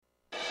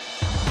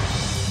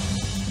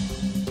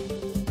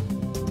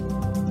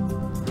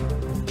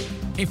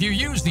If you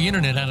use the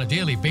internet on a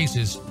daily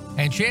basis,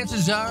 and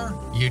chances are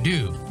you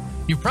do,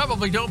 you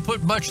probably don't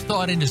put much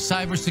thought into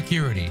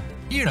cybersecurity.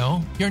 You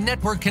know, your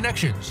network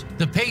connections,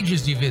 the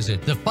pages you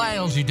visit, the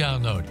files you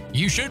download.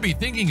 You should be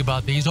thinking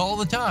about these all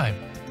the time.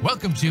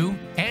 Welcome to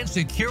And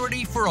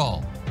Security for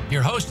All.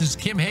 Your host is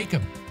Kim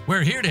Hakim.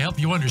 We're here to help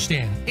you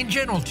understand, in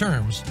general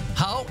terms,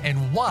 how and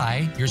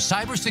why your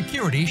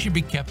cybersecurity should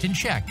be kept in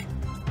check.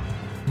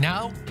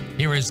 Now,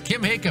 here is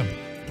Kim Hakim.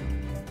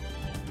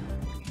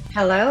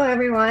 Hello,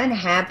 everyone.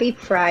 Happy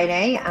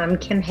Friday. I'm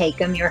Kim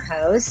Hakim, your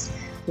host.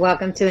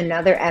 Welcome to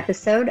another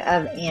episode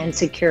of And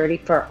Security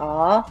for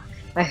All.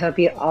 I hope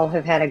you all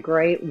have had a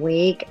great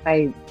week.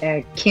 I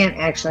can't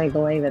actually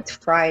believe it's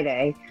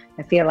Friday.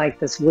 I feel like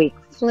this week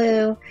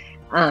flew.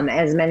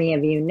 As many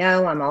of you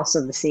know, I'm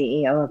also the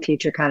CEO of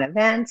FutureCon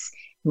Events,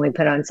 and we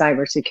put on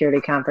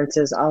cybersecurity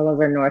conferences all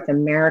over North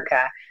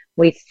America.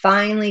 We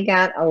finally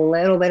got a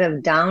little bit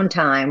of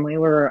downtime. We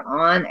were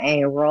on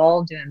a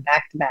roll doing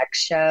back-to-back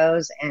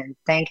shows, and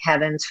thank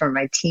heavens for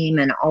my team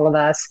and all of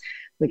us.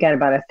 We got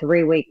about a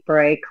 3-week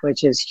break,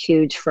 which is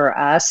huge for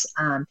us.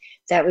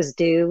 That was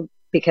due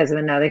because of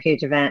another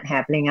huge event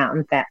happening out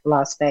in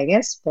Las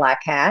Vegas, Black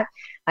Hat.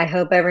 I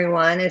hope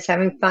everyone is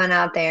having fun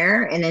out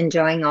there and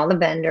enjoying all the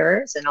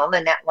vendors and all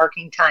the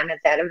networking time at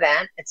that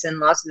event. It's in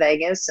Las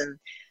Vegas, and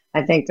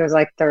I think there's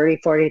like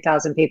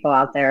 40,000 people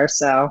out there.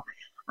 So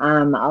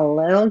I'm a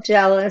little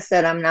jealous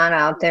that I'm not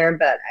out there,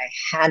 but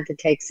I had to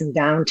take some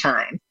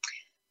downtime.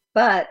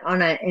 But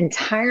on an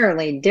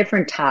entirely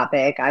different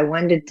topic, I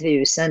wanted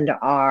to send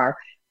our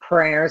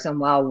prayers and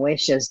well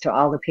wishes to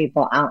all the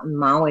people out in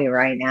Maui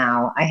right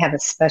now. I have a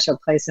special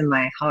place in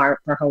my heart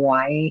for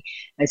Hawaii.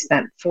 I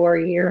spent 4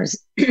 years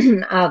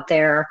out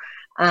there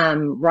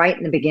right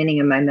in the beginning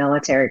of my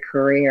military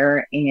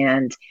career,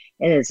 and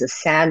it is a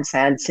sad,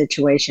 sad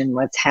situation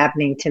what's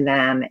happening to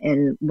them.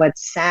 And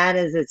what's sad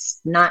is it's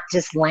not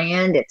just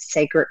land, it's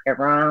sacred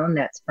ground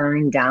that's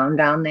burning down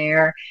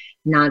there,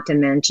 not to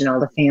mention all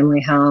the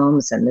family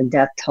homes, and the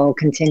death toll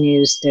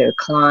continues to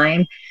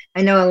climb.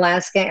 I know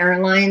Alaska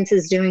Airlines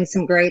is doing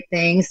some great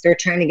things. They're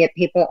trying to get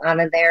people out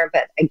of there,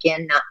 but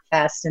again, not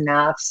fast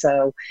enough.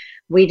 So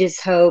we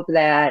just hope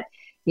that,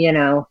 you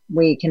know,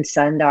 we can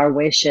send our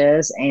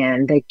wishes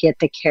and they get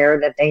the care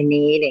that they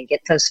need and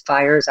get those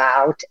fires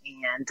out,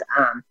 and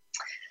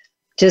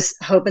just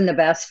hoping the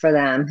best for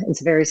them.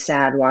 It's very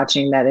sad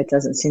watching that it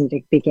doesn't seem to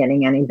be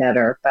getting any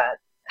better, but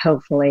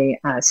hopefully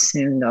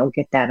soon they'll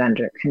get that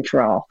under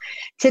control.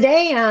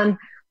 Today,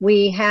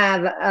 we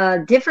have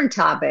a different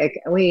topic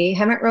we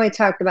haven't really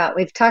talked about.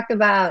 We've talked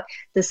about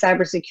the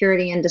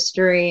cybersecurity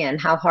industry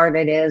and how hard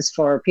it is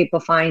for people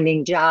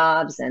finding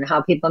jobs and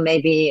how people may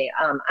be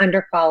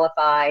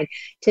underqualified.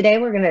 Today,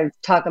 we're going to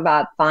talk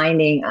about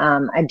finding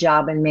a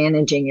job and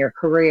managing your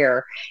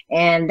career.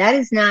 And that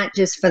is not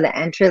just for the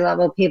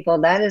entry-level people.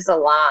 That is a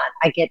lot.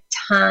 I get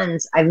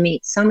tons. I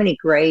meet so many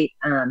great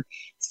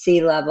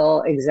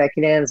C-level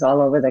executives all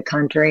over the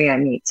country. I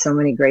meet so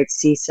many great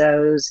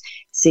CISOs,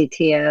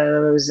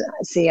 CTOs,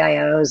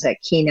 CIOs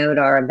that keynote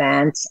our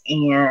events.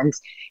 And,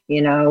 you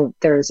know,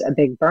 there's a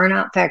big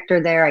burnout factor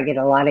there. I get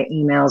a lot of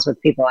emails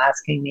with people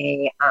asking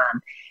me,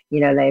 you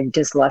know, they've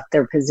just left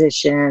their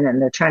position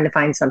and they're trying to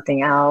find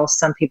something else.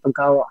 Some people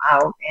go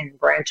out and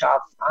branch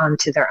off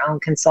onto their own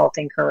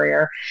consulting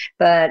career.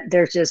 But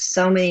there's just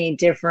so many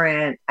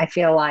different, I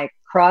feel like,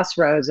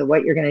 crossroads of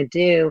what you're going to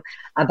do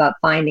about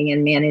finding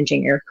and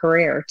managing your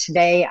career.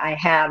 Today, I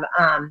have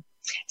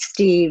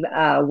Steve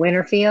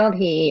Winterfeld.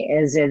 He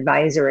is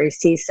advisory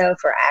CISO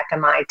for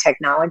Akamai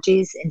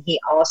Technologies, and he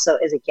also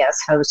is a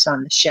guest host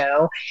on the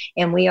show.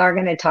 And we are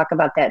going to talk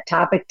about that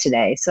topic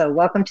today. So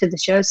welcome to the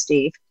show,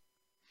 Steve.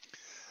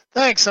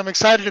 Thanks. I'm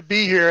excited to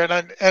be here,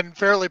 and I'm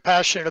fairly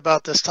passionate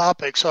about this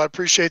topic, so I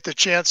appreciate the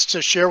chance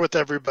to share with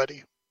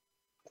everybody.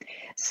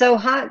 So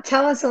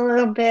tell us a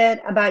little bit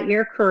about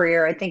your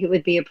career. I think it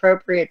would be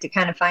appropriate to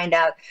kind of find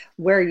out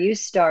where you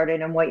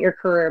started and what your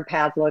career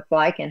path looked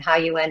like and how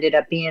you ended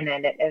up being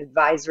an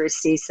advisory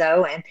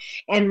CISO.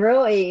 And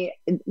really,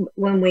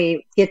 when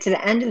we get to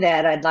the end of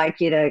that, I'd like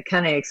you to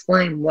kind of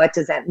explain what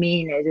does that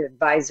mean as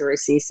advisory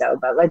CISO.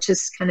 But let's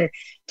just kind of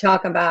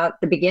talk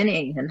about the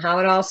beginning and how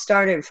it all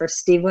started for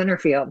Steve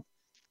Winterfeld.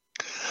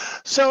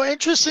 So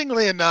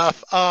interestingly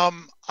enough,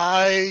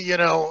 I,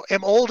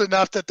 am old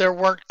enough that there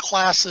weren't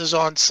classes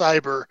on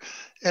cyber.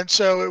 And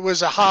so it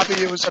was a hobby,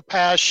 it was a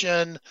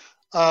passion,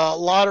 a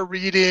lot of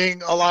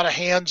reading, a lot of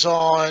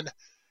hands-on.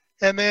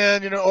 And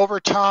then, over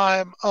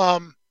time,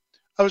 I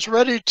was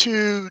ready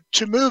to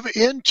move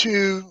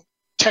into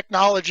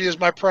technology as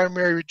my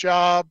primary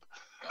job.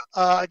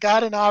 I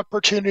got an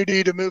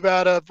opportunity to move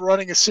out of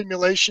running a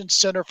simulation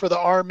center for the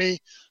Army,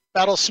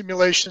 Battle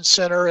Simulation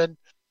Center, and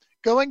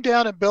going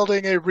down and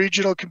building a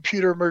regional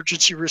computer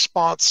emergency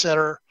response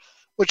center,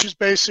 which is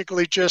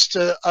basically just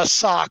a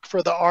SOC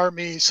for the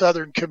Army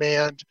Southern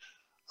Command.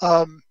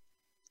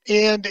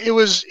 And it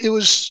was,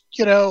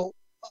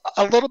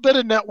 a little bit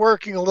of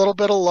networking, a little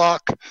bit of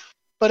luck,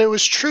 but it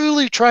was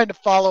truly trying to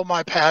follow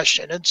my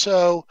passion. And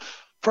so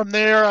from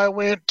there I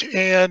went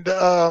and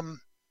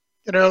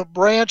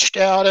branched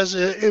out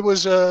it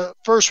was a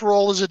first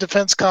role as a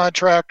defense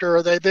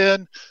contractor. They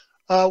then,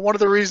 one of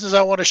the reasons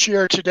I want to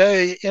share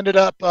today, ended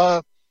up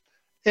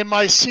in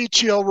my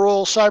CTO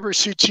role, cyber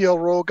CTO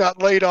role,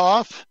 got laid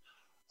off,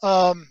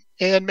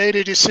 and made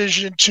a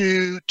decision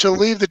to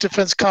leave the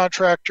defense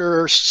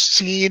contractor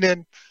scene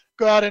and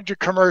go out into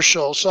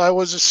commercial. So I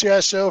was a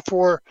CISO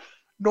for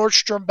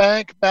Nordstrom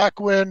Bank back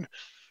when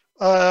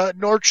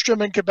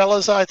Nordstrom and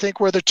Cabela's, I think,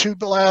 were the two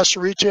last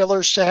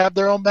retailers to have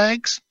their own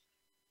banks.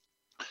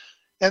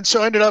 And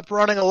so I ended up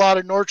running a lot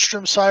of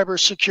Nordstrom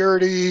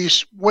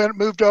cybersecurity,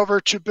 moved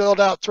over to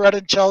build out threat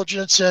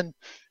intelligence, and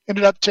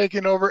ended up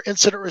taking over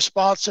incident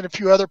response and a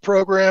few other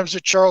programs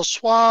at Charles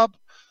Schwab.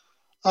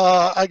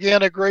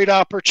 Again, a great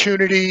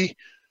opportunity.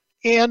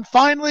 And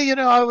finally,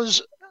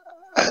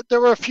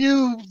 there were a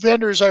few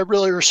vendors I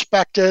really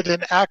respected,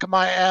 and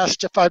Akamai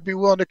asked if I'd be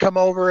willing to come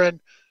over and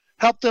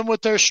help them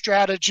with their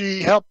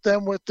strategy, help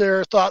them with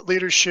their thought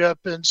leadership.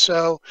 And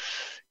so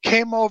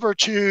came over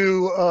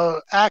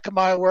to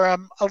Akamai, where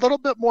I'm a little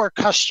bit more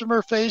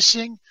customer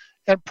facing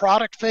and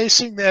product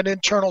facing than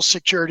internal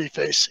security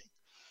facing.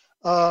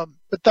 But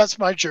that's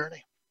my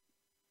journey.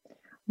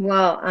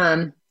 Well,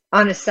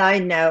 on a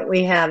side note,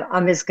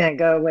 I'm just going to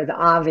go with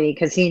Avi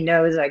because he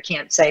knows I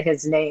can't say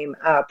his name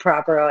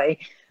properly,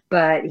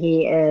 but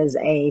he is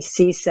a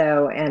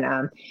CISO,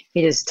 and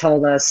he just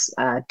told us,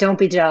 don't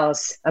be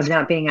jealous of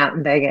not being out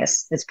in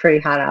Vegas. It's pretty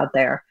hot out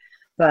there.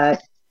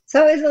 But it's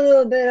always a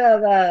little bit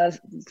of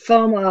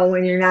FOMO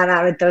when you're not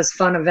out at those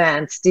fun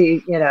events,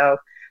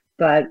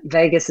 but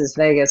Vegas is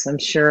Vegas. I'm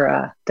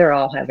sure they're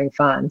all having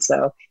fun.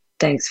 So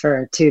thanks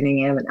for tuning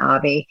in,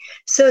 Avi.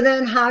 So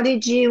then how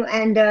did you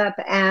end up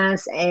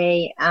as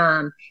a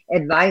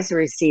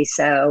advisory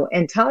CISO?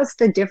 And tell us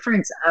the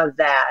difference of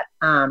that.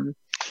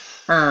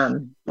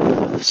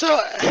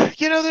 So,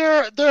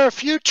 there are a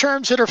few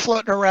terms that are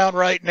floating around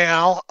right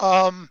now.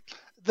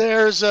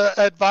 There's an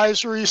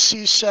advisory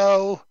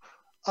CISO.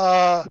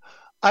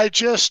 I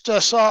just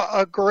saw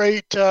a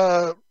great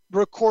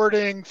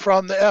recording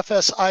from the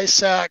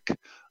FS-ISAC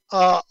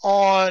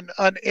on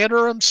an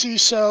interim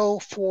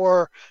CISO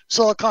for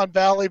Silicon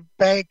Valley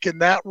Bank in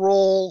that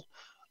role.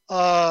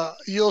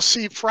 You'll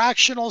see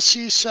fractional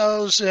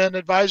CISOs and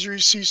advisory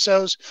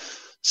CISOs.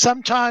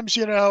 Sometimes,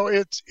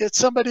 it's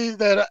somebody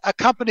that a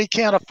company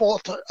can't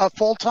afford a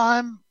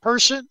full-time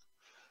person.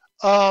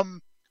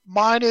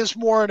 Mine is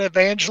more an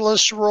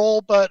evangelist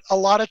role, but a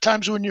lot of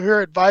times when you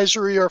hear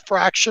advisory or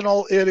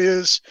fractional, it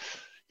is,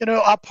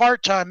 a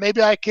part-time.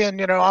 Maybe I can,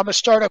 I'm a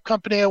startup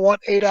company, I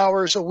want 8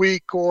 hours a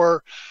week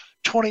or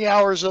 20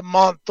 hours a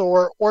month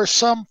or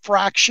some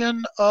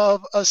fraction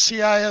of a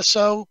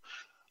CISO.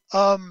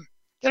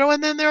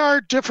 And then there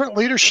are different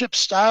leadership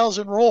styles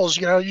and roles.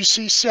 You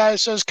see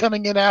CISOs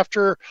coming in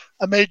after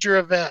a major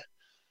event.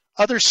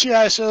 Other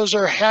CISOs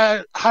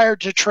are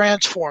hired to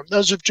transform.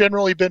 Those have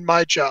generally been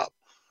my job.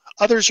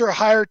 Others are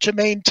hired to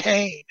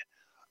maintain.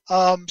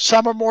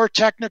 Some are more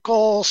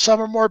technical, some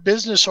are more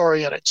business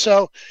oriented.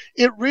 So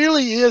it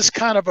really is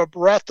kind of a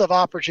breadth of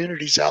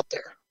opportunities out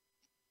there.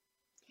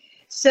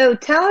 So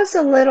tell us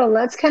a little,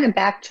 let's kind of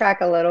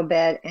backtrack a little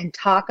bit and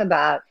talk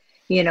about,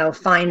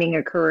 finding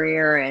a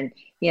career and,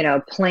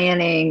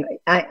 planning.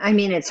 I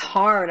mean, it's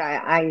hard.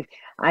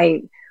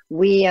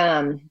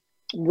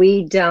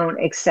 We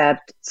don't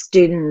accept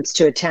students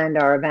to attend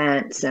our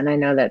events. And I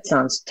know that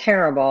sounds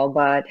terrible,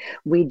 but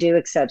we do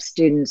accept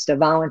students to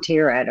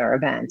volunteer at our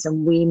events.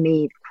 And we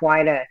meet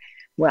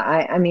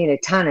I meet a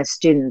ton of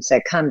students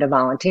that come to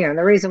volunteer. And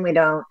the reason we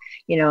don't,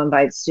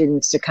 invite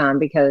students to come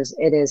because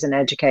it is an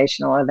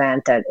educational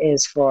event that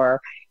is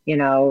for,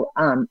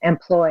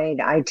 employed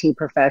IT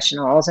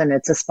professionals, and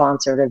it's a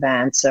sponsored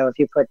event. So if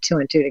you put two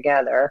and two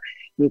together,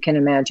 you can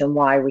imagine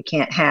why we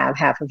can't have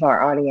half of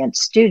our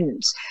audience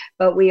students.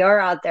 But we are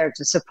out there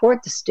to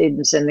support the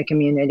students in the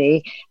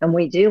community, and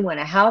we do want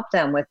to help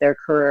them with their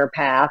career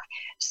path.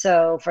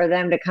 So for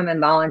them to come and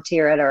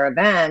volunteer at our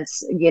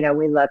events, we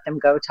let them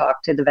go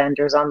talk to the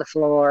vendors on the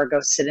floor, go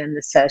sit in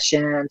the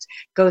sessions,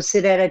 go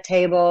sit at a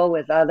table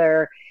with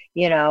other,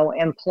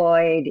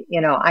 employed,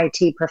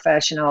 IT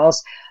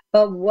professionals.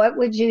 But what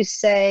would you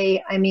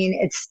say? I mean,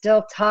 it's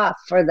still tough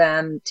for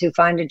them to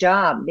find a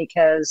job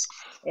because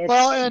that's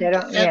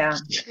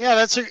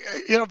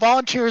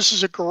volunteers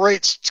is a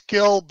great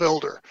skill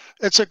builder.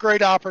 It's a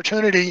great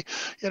opportunity.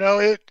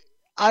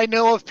 I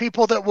know of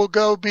people that will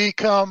go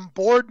become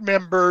board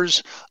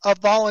members of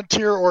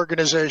volunteer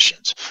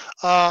organizations.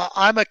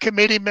 I'm a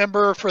committee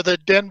member for the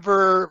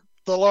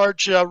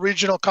large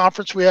regional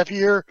conference we have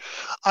here.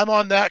 I'm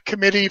on that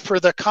committee for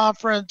the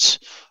conference.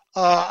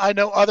 I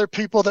know other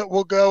people that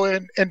will go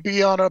in and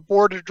be on a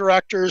board of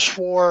directors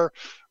for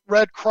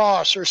Red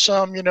Cross or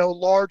some,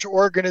 large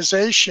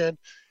organization.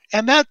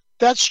 And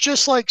that's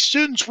just like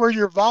students where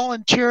you're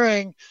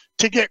volunteering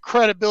to get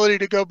credibility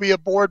to go be a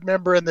board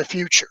member in the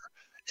future.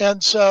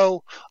 And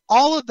so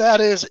all of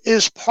that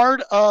is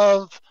part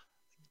of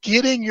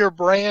getting your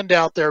brand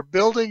out there,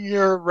 building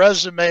your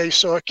resume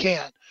so it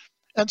can.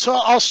 And so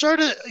I'll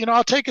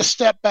take a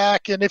step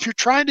back. And if you're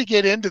trying to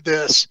get into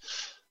this,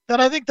 then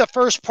I think the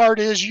first part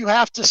is you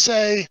have to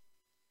say,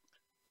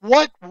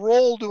 what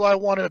role do I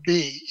want to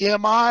be?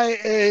 Am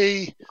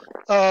I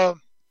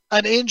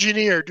an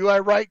engineer? Do I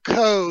write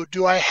code?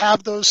 Do I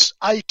have those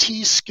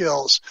IT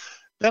skills?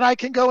 Then I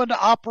can go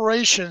into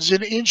operations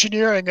in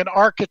engineering and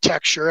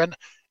architecture, and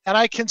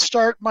I can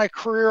start my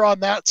career on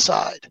that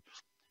side.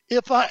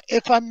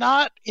 If I'm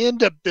not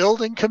into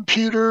building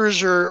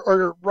computers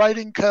or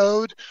writing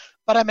code,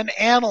 but I'm an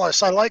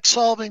analyst, I like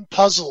solving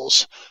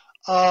puzzles,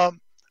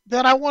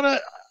 then I want to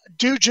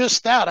do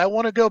just that. I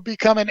want to go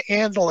become an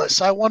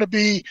analyst. I want to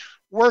be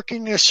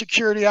working in a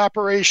security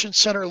operations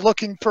center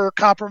looking for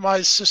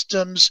compromised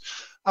systems.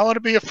 I want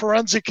to be a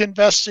forensic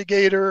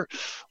investigator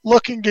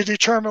looking to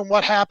determine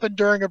what happened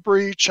during a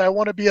breach. I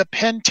want to be a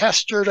pen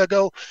tester to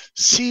go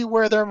see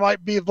where there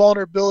might be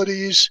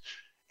vulnerabilities.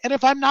 And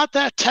if I'm not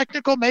that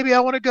technical, maybe I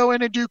want to go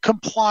in and do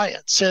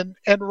compliance and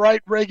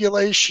write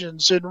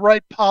regulations and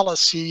write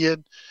policy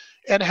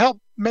and help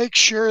make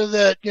sure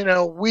that, you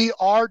know, we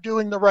are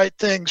doing the right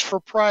things for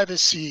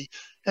privacy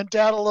and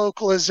data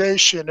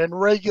localization and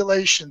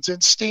regulations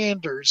and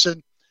standards.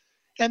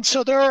 And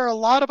so there are a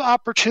lot of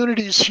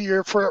opportunities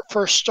here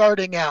for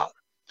starting out.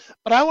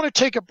 But I want to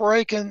take a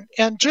break and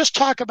just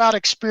talk about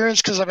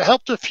experience, because I've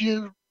helped a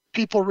few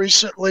people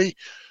recently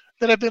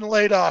that have been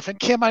laid off. And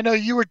Kim, I know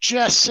you were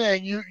just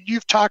saying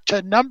you've talked to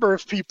a number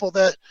of people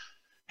that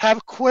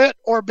have quit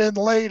or been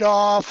laid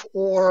off,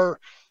 or,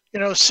 you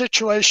know,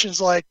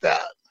 situations like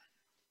that.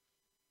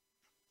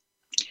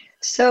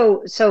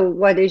 So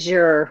what is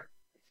your,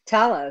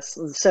 tell us.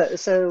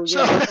 So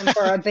you're looking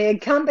for a big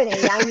company.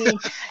 I mean,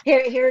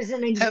 here's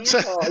an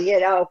example. You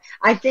know,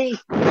 I think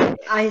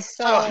I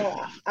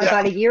saw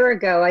about a year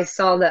ago, I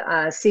saw the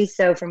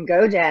CISO from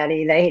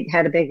GoDaddy. They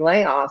had a big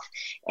layoff,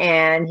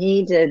 and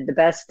he did the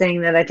best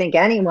thing that I think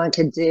anyone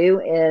could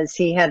do. Is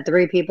he had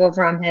 3 people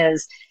from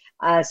his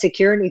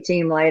security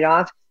team laid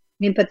off.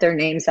 He put their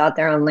names out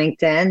there on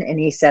LinkedIn, and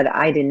he said,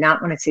 I did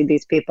not want to see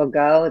these people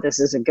go. This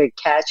is a good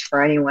catch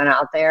for anyone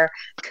out there.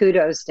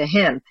 Kudos to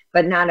him.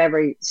 But not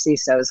every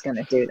CISO is going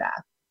to do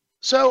that.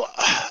 So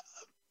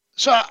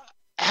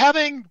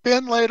having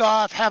been laid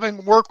off,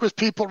 having worked with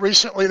people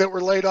recently that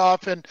were laid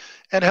off and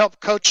help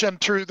coach them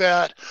through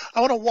that,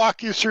 I want to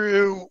walk you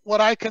through what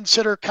I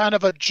consider kind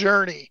of a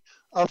journey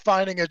of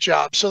finding a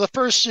job. So the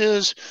first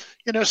is,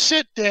 you know,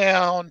 sit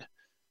down.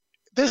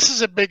 This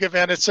is a big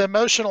event. It's an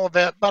emotional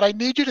event, but I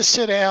need you to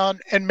sit down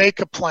and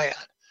make a plan.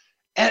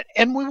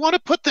 And we want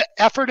to put the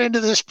effort into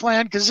this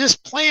plan, because this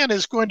plan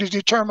is going to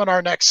determine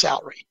our next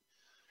salary.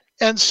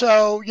 And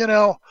so, you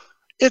know,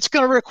 it's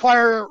going to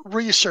require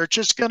research.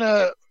 It's going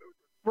to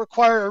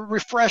require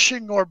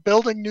refreshing or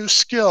building new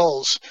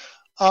skills.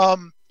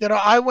 You know,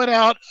 I went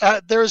out,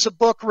 there's a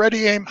book,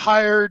 Ready, Aim,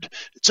 Hired.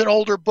 It's an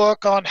older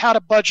book on how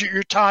to budget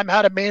your time,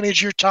 how to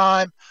manage your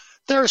time.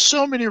 There are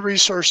so many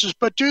resources,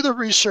 but do the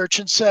research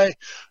and say,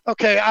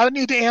 okay, I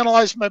need to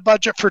analyze my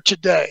budget for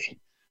today.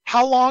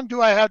 How long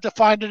do I have to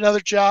find another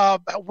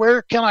job?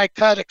 Where can I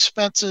cut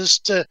expenses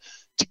to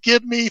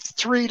give me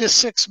 3 to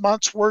 6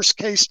 months, worst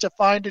case, to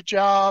find a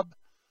job?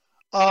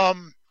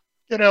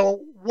 You know,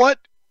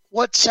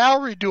 what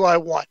salary do I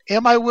want?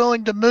 Am I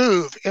willing to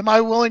move? Am I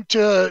willing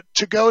to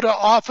go to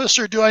office,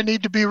 or do I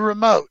need to be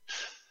remote?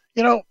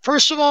 You know,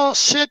 first of all,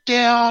 sit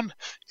down.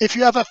 If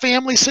you have a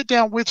family, sit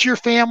down with your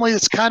family.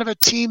 It's kind of a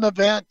team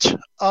event,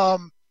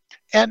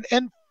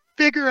 and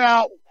figure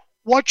out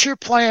what your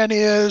plan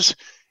is.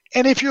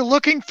 And if you're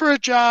looking for a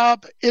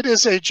job, it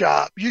is a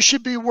job. You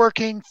should be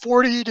working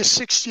 40 to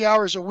 60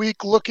 hours a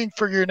week looking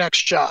for your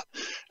next job.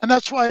 And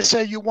that's why I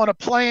say you want to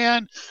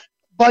plan,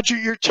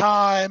 budget your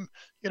time,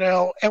 you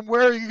know, and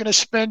where are you going to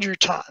spend your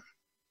time?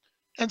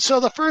 And so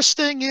the first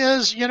thing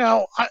is, you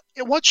know,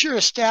 once you're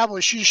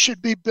established, you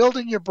should be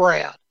building your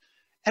brand.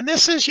 And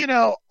this is, you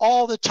know,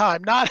 all the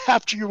time, not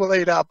after you were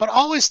laid off, but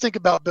always think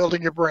about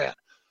building your brand.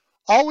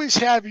 Always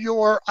have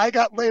your I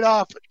got laid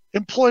off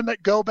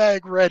employment go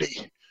bag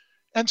ready.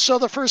 And so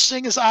the first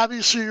thing is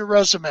obviously your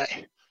resume.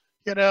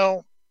 You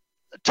know,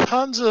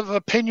 tons of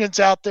opinions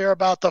out there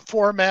about the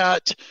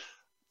format.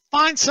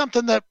 Find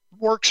something that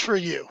works for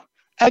you.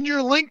 And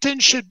your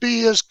LinkedIn should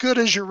be as good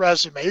as your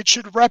resume. It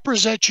should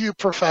represent you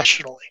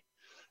professionally.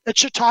 It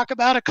should talk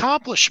about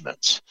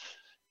accomplishments.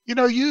 You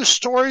know, use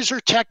stories or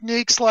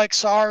techniques like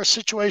SAR,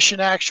 situation,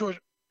 actual,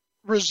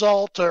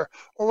 result, or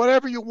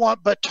whatever you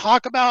want, but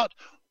talk about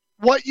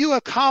what you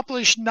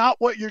accomplished, not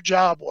what your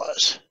job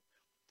was.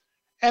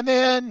 And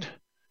then,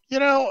 you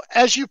know,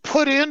 as you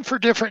put in for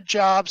different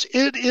jobs,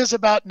 it is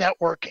about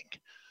networking.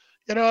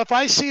 You know, if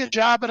I see a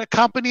job at a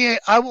company,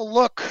 I will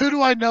look, who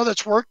do I know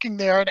that's working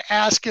there, and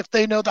ask if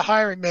they know the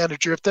hiring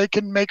manager, if they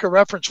can make a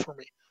reference for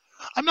me.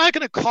 I'm not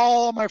going to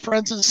call all my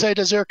friends and say,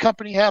 does their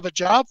company have a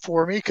job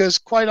for me? Because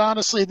quite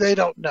honestly, they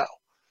don't know.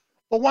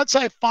 But once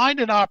I find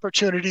an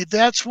opportunity,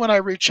 that's when I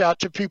reach out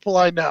to people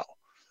I know.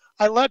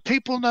 I let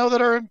people know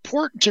that are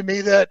important to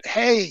me that,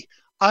 hey,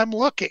 I'm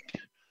looking.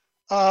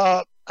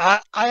 I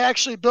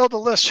actually build a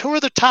list. Who are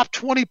the top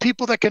 20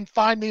 people that can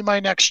find me my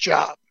next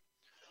job?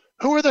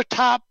 Who are the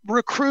top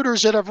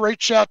recruiters that have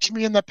reached out to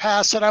me in the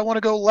past that I want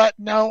to go let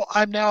know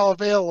I'm now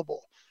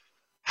available?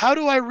 How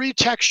do I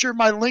retexture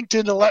my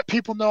LinkedIn to let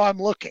people know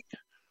I'm looking?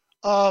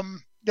 What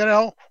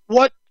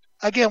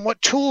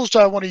tools do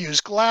I want to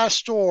use?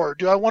 Glassdoor?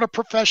 Do I want a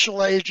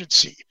professional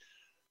agency?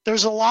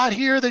 There's a lot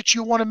here that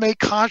you want to make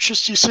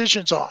conscious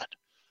decisions on.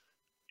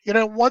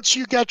 Once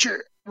you get your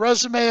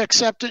resume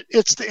accepted,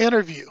 it's the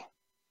interview.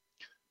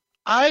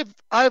 I've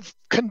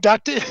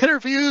conducted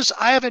interviews.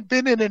 I haven't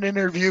been in an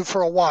interview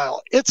for a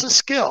while. It's a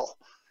skill.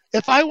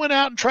 If I went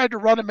out and tried to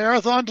run a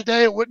marathon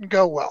today, it wouldn't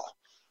go well.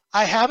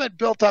 I haven't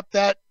built up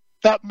that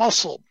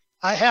muscle.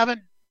 I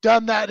haven't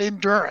done that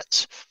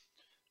endurance.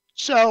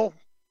 So,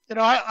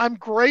 I'm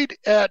great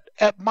at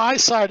my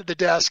side of the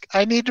desk.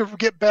 I need to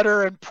get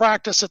better and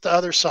practice at the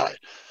other side.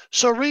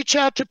 So reach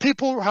out to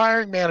people who are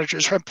hiring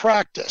managers and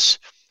practice.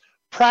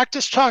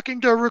 Practice talking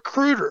to a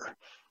recruiter,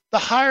 the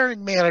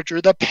hiring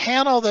manager, the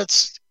panel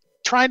that's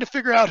trying to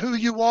figure out who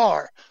you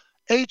are,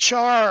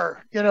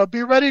 HR,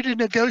 be ready to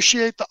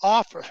negotiate the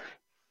offer.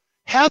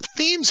 Have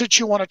themes that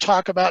you want to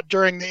talk about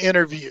during the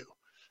interview.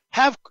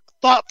 Have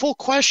thoughtful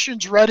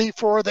questions ready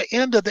for the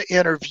end of the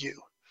interview.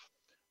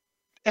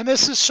 And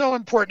this is so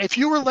important. If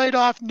you were laid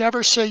off,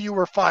 never say you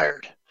were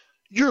fired.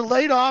 You're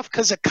laid off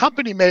because a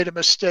company made a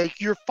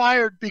mistake. You're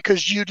fired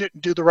because you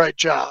didn't do the right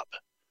job.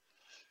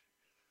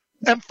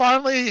 And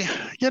finally,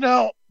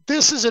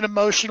 this is an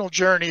emotional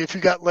journey if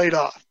you got laid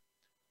off.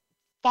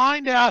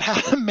 Find out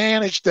how to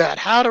manage that,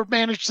 how to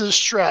manage the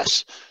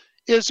stress.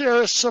 Is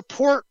there a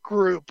support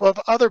group of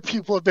other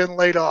people who have been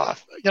laid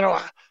off?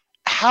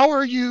 How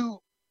are you,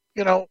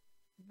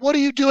 what are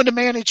you doing to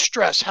manage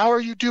stress? How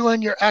are you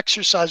doing your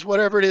exercise,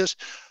 whatever it is?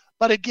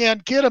 But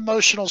again, get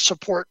emotional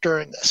support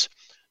during this.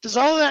 Does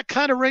all of that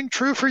kind of ring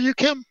true for you,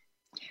 Kim?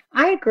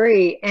 I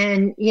agree.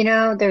 And,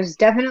 there's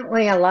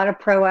definitely a lot of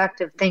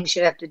proactive things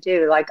you have to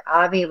do. Like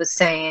Avi was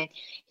saying,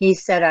 he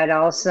said, I'd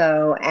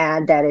also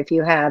add that if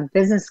you have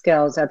business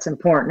skills, that's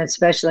important,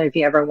 especially if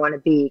you ever want to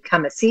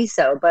become a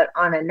CISO. But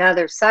on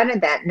another side of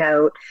that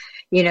note,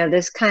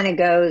 this kind of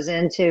goes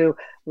into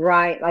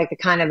like the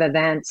kind of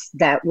events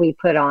that we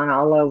put on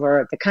all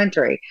over the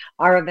country.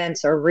 Our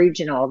events are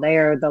regional. They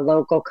are the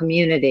local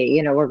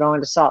community. We're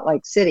going to Salt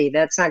Lake City.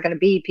 That's not going to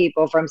be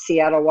people from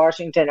Seattle,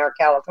 Washington, or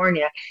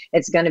California.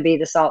 It's going to be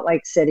the Salt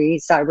Lake City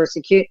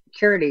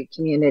cybersecurity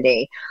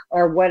community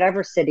or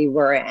whatever city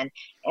we're in.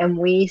 And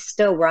we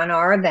still run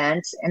our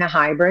events in a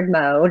hybrid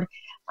mode.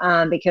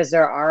 Because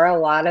there are a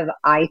lot of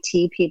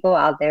IT people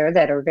out there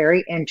that are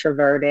very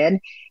introverted.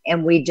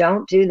 And we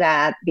don't do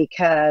that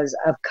because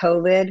of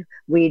COVID.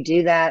 We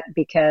do that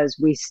because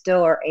we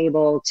still are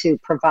able to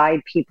provide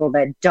people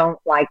that don't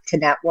like to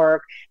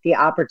network the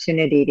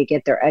opportunity to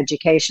get their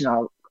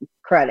educational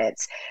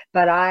credits.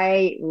 But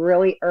I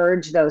really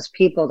urge those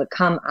people to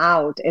come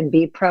out and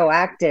be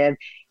proactive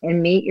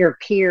and meet your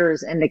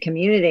peers in the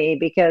community,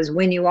 because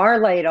when you are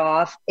laid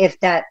off, if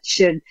that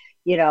should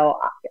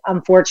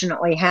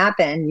unfortunately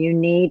happen, you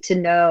need to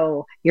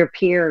know your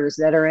peers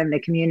that are in the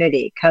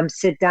community. Come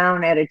sit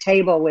down at a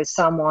table with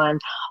someone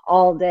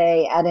all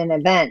day at an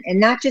event, and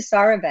not just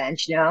our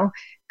events,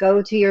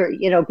 go to your,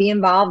 be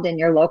involved in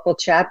your local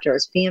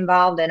chapters, be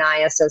involved in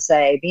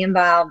ISSA, be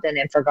involved in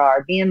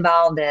InfraGard, be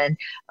involved in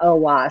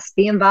OWASP,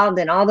 be involved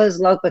in all those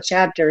local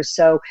chapters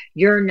so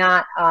you're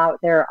not out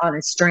there on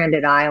a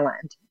stranded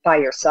island by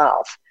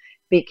yourself.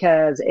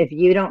 Because if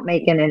you don't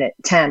make an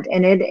attempt,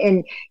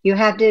 and you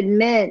have to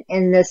admit,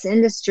 in this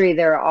industry,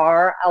 there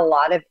are a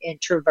lot of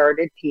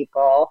introverted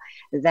people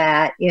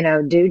that,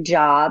 do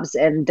jobs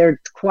and they're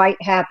quite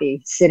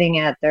happy sitting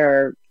at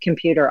their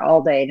computer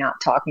all day, not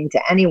talking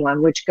to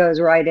anyone, which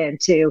goes right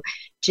into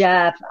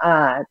Jeff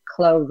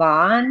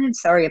Clovan.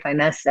 Sorry if I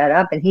messed that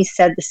up. And he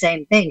said the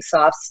same thing.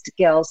 Soft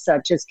skills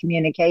such as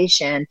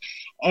communication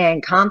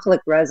and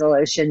conflict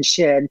resolution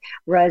should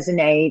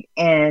resonate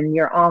in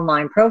your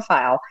online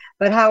profile.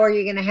 But how are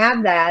you going to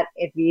have that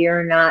if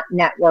you're not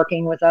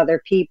networking with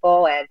other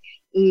people and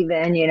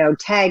even,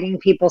 tagging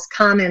people's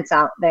comments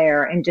out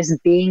there and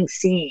just being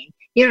seen?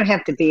 You don't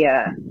have to be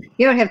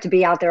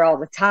out there all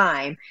the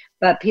time,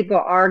 but people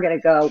are going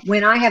to go.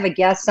 When I have a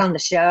guest on the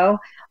show,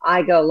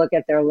 I go look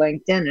at their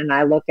LinkedIn and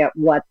I look at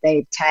what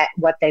they've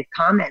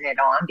commented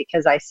on,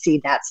 because I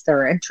see that's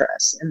their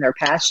interest and their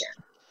passion.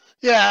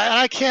 Yeah, and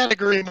I can't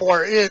agree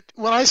more.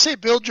 When I say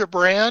build your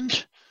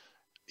brand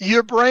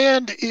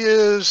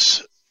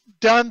is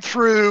done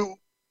through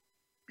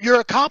your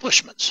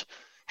accomplishments.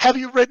 Have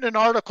you written an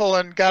article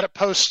and got it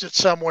posted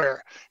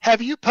somewhere?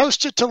 Have you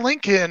posted to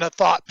LinkedIn a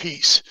thought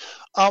piece?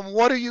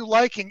 What are you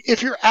liking?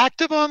 If you're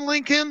active on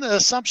LinkedIn, the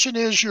assumption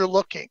is you're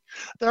looking.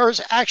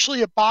 There's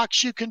actually a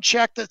box you can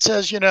check that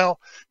says, hey,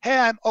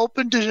 I'm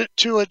open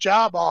to a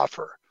job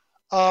offer.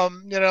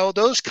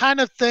 Those kind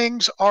of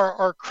things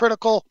are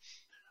critical.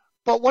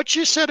 But what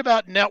you said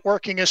about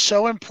networking is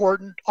so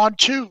important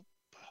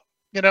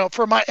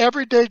for my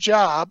everyday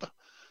job.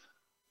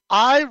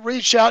 I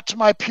reach out to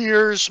my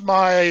peers,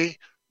 and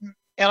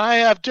I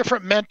have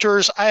different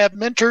mentors. I have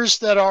mentors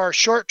that are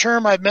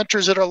short-term. I have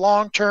mentors that are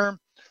long-term.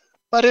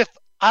 But if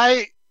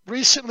I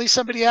recently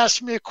somebody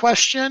asked me a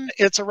question.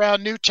 It's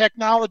around new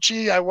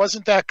technology. I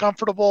wasn't that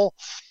comfortable.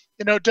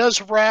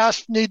 Does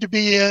RASP need to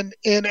be in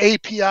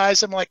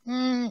APIs? I'm like,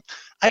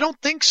 I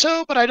don't think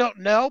so, but I don't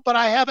know. But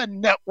I have a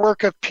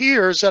network of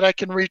peers that I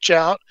can reach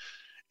out.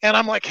 And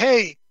I'm like,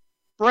 hey,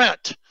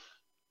 Brent,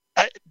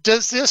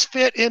 does this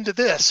fit into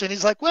this? And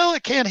he's like, well,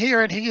 it can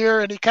here and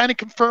here. And he kind of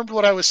confirmed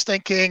what I was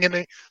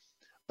thinking.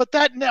 But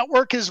that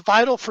network is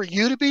vital for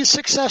you to be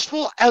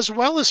successful as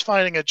well as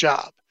finding a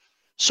job.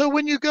 So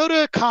when you go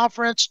to a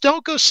conference,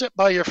 don't go sit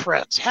by your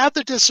friends. Have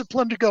the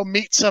discipline to go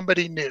meet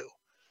somebody new.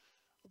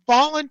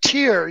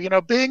 Volunteer.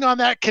 Being on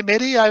that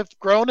committee, I've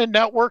grown a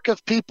network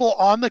of people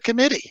on the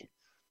committee.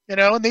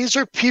 And these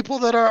are people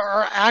that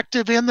are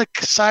active in the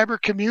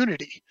cyber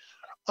community.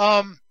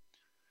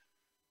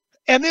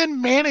 And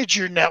then manage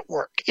your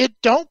network.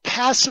 Don't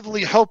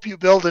passively hope you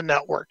build a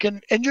network.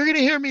 And you're going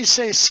to hear me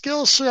say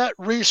skill set,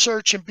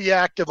 research, and be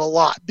active a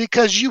lot,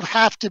 because you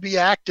have to be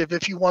active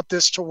if you want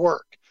this to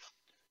work.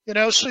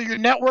 So your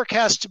network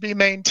has to be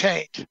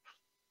maintained.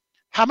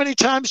 How many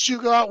times do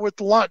you go out with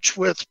lunch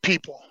with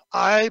people?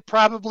 I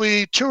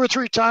probably 2 or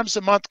 3 times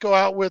a month go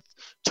out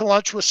to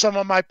lunch with some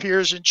of my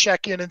peers and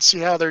check in and see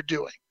how they're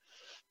doing.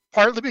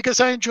 Partly because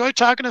I enjoy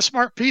talking to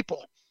smart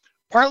people.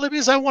 Partly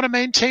because I want to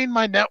maintain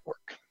my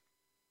network.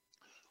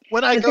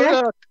 When I go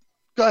ahead.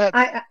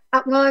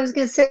 Well, I was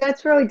going to say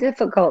that's really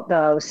difficult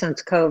though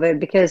since COVID,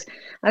 because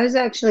I was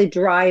actually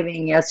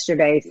driving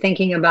yesterday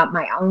thinking about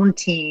my own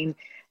team,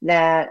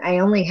 that I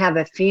only have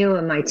a few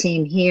in my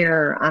team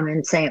here. I'm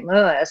in St.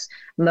 Louis.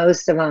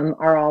 Most of them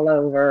are all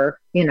over,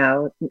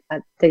 the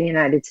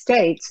United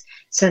States.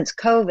 Since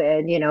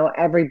COVID,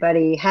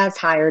 everybody has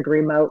hired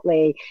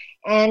remotely.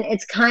 And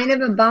it's kind of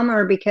a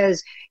bummer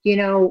because,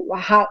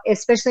 how,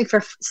 especially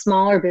for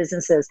smaller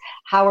businesses,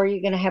 how are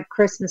you going to have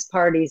Christmas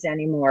parties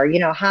anymore?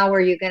 How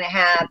are you going to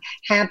have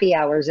happy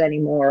hours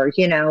anymore?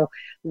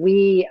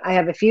 I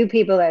have a few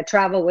people that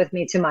travel with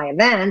me to my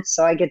events,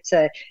 so I get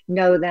to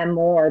know them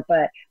more.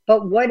 But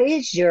what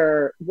is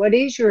your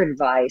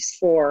advice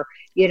for,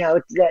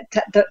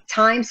 the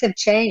times have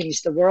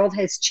changed, the world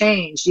has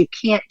changed. You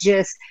can't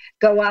just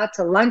go out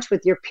to lunch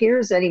with your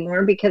peers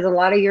anymore because a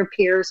lot of your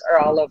peers are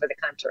all over the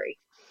country.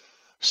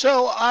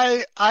 So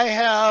I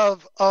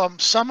have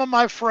some of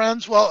my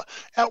friends. Well,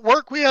 at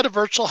work we had a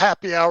virtual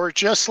happy hour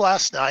just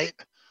last night.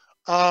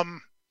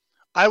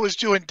 I was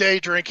doing day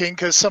drinking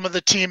because some of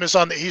the team is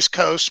on the East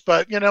Coast.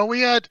 But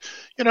we had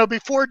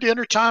before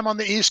dinner time on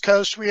the East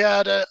Coast, we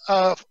had a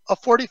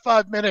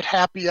 45-minute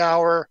happy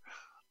hour.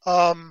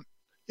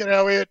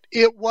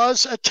 It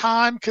was a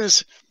time,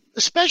 because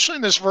especially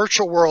in this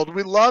virtual world,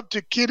 we love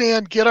to get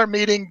in, get our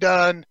meeting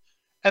done,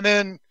 and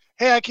then,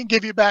 hey, I can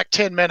give you back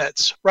 10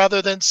 minutes,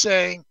 rather than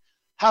saying,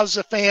 how's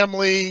the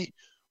family?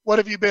 What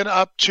have you been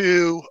up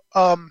to?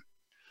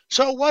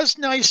 So it was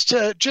nice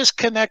to just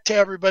connect to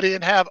everybody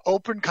and have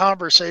open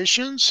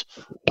conversations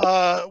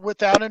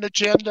without an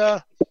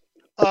agenda.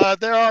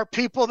 There are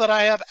people that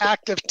I have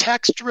active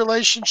text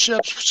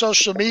relationships,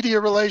 social media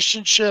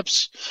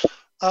relationships.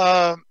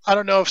 I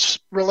don't know if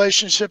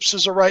relationships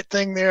is the right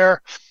thing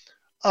there.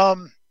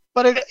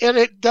 But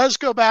it does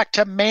go back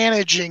to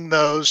managing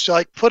those,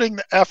 like putting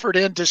the effort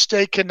in to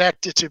stay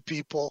connected to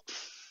people.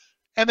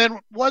 And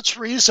then what's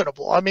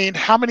reasonable? I mean,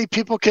 how many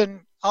people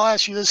I'll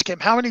ask you this, Kim,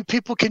 how many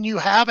people can you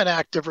have an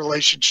active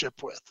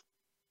relationship with?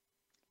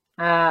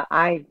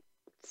 I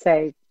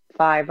say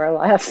 5 or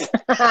less.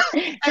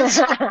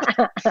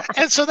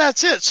 and so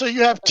that's it. So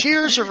you have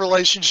tiers of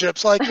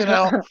relationships, like,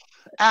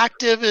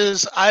 active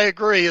is, I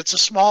agree, it's a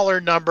smaller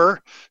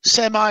number.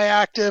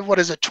 Semi-active, what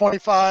is it,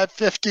 25,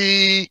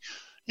 50,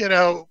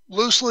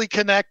 loosely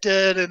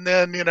connected, and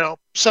then,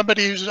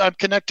 somebody who's I'm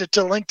connected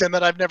to LinkedIn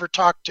that I've never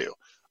talked to.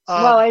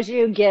 Well, as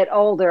you get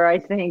older, I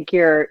think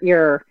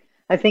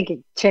I think it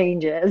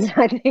changes.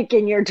 I think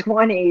in your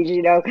 20s,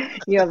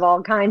 you have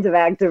all kinds of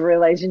active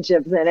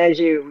relationships, and as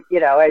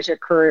as your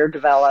career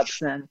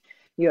develops and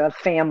you have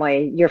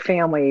family, your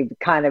family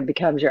kind of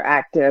becomes your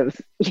active,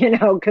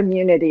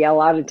 community a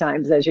lot of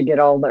times as you get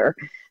older.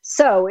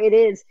 So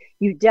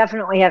you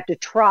definitely have to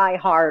try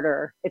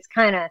harder. It's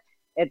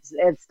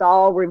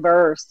all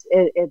reversed.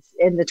 It's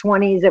in the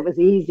 20s, it was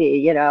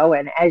easy,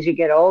 and as you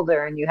get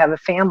older and you have a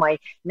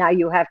family, now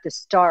you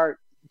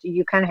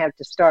kind of have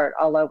to start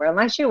all over,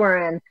 unless you were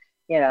in,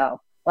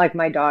 like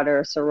my daughter,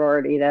 a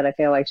sorority that I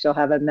feel like she'll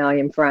have a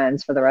million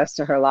friends for the rest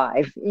of her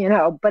life,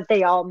 but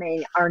they all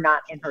are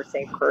not in her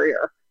same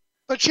career.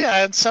 But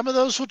yeah, and some of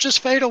those will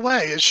just fade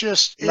away. It's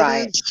just,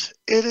 it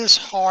is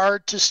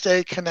hard to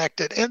stay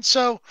connected. And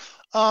so,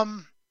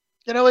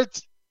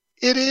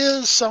 it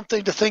is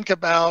something to think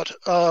about.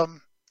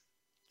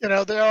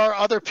 There are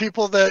other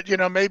people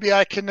that, maybe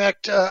I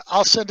connect,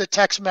 I'll send a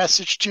text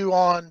message to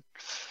on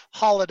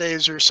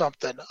holidays or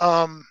something.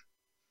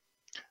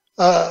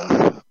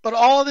 But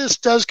all of this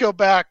does go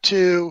back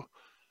to,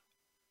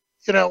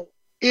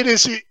 it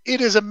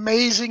is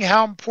amazing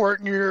how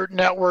important your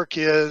network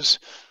is.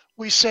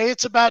 We say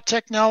it's about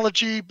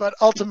technology, but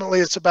ultimately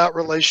it's about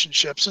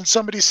relationships. And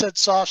somebody said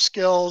soft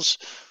skills.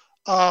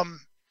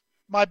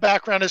 my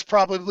background is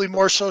probably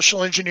more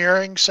social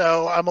engineering,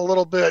 so I'm a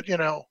little bit,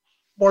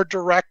 more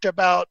direct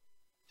about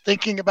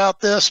thinking about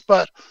this,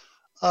 but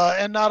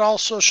and not all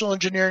social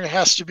engineering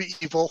has to be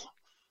evil.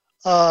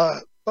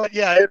 But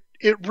yeah,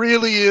 it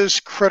really is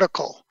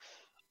critical.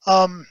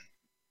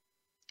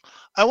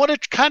 I want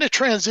to kind of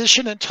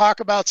transition and talk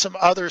about some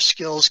other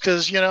skills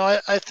because,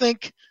 I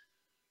think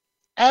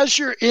as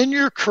you're in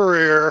your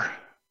career,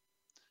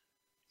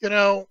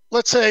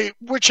 let's say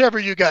whichever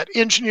you got,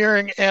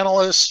 engineering,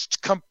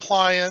 analyst,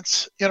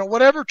 compliance,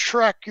 whatever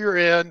track you're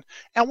in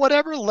and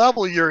whatever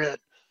level you're in,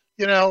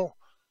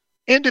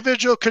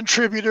 individual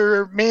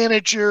contributor,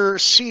 manager,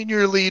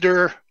 senior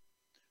leader,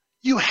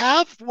 you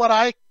have what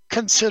I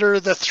consider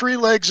the three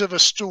legs of a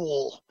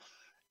stool.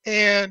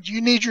 And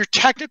you need your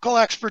technical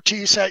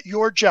expertise at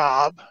your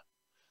job.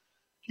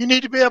 You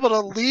need to be able to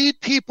lead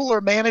people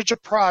or manage a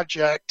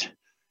project.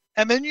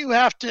 And then you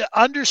have to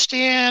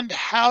understand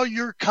how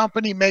your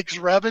company makes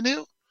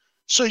revenue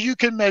so you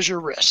can measure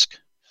risk.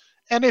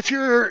 And if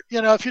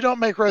if you don't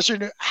make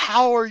revenue,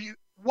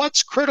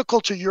 what's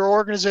critical to your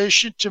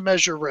organization to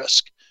measure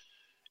risk?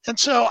 And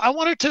so I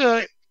wanted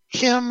to,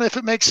 Kim, if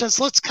it makes sense,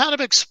 let's kind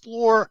of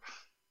explore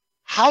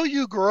how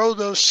you grow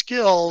those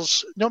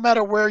skills no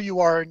matter where you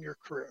are in your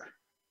career.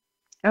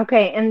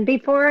 Okay, and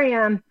before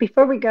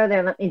we go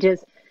there, let me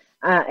just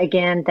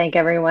again thank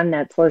everyone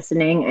that's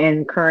listening.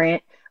 And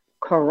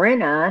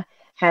Corinna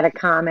had a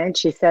comment.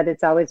 She said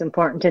it's always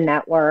important to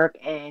network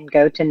and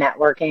go to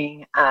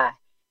networking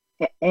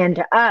and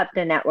to up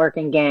the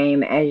networking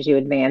game as you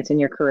advance in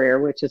your career,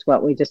 which is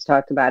what we just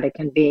talked about. It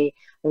can be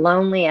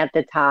lonely at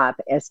the top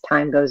as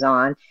time goes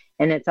on,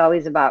 and it's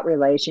always about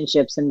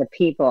relationships and the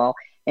people.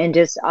 And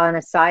just on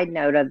a side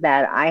note of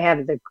that, I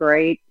have the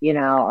great,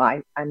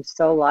 I'm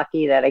so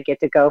lucky that I get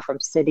to go from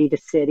city to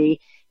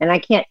city. And I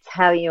can't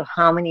tell you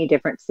how many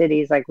different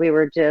cities, like we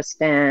were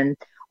just in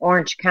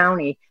Orange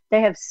County.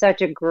 They have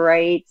such a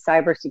great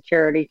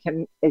cybersecurity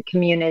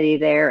community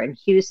there. In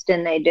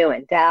Houston, they do,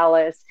 in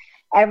Dallas,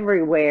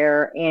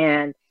 everywhere.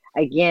 And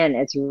again,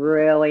 it's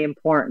really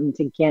important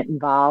to get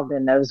involved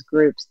in those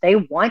groups. They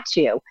want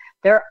you.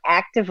 They're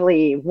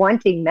actively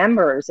wanting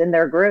members in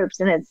their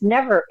groups. And it's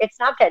not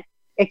that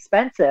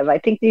expensive. I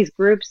think these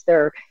groups,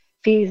 their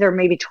fees are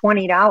maybe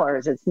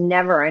 $20. It's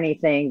never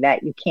anything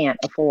that you can't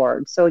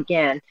afford. So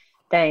again,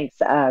 thanks,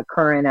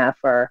 Corinna,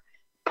 for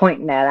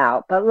pointing that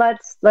out. But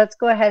let's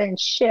go ahead and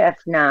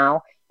shift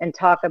now and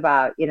talk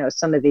about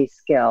some of these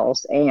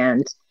skills,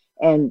 and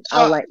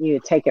I'll let you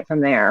take it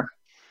from there.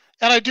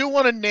 And I do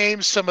want to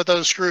name some of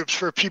those groups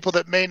for people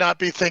that may not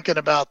be thinking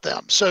about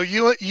them. So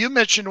you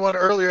mentioned one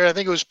earlier. I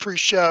think it was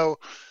pre-show.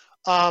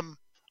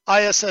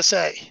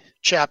 ISSA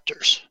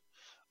chapters.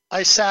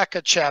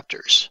 ISACA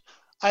chapters,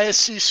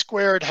 ISC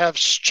squared has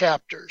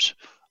chapters.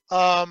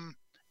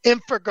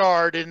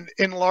 InfraGard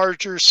in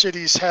larger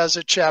cities has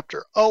a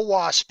chapter.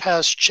 OWASP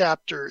has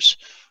chapters.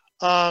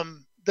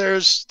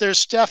 There's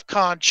DEF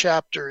CON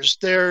chapters.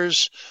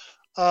 There's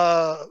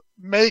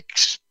Make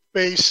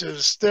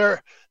Spaces.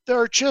 There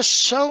are just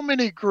so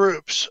many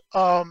groups.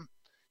 And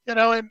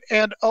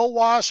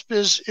OWASP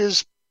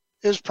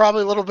is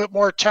probably a little bit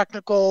more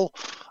technical.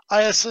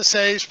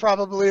 ISSA is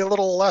probably a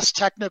little less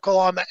technical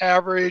on the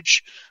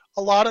average.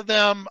 A lot of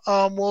them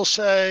will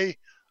say,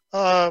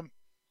 have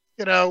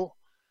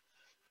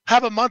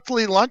a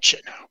monthly luncheon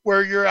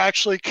where you're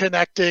actually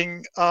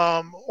connecting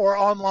or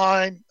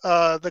online.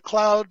 The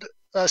cloud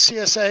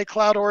CSA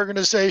cloud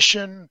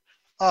organization,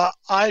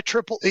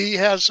 IEEE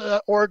has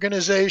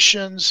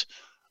organizations,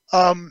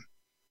 and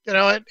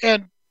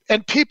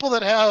people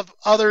that have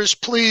others,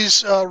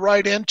 please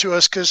write into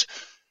us, because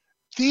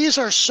these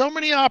are so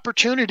many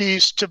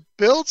opportunities to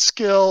build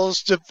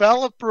skills,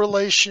 develop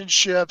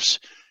relationships,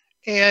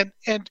 and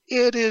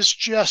it is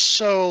just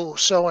so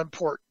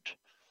important.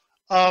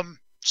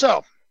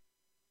 So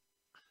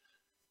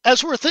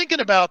as we're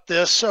thinking about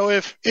this, so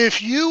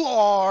if you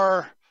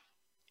are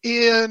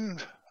in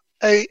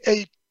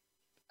an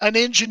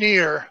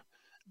engineer,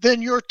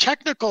 then your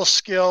technical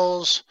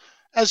skills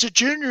as a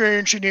junior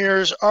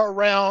engineers are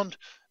around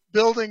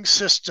building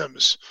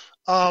systems,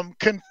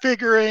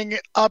 configuring,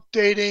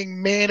 updating,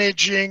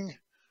 managing.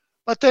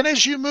 But then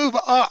as you move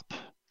up,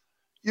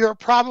 you're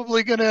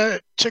probably going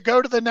to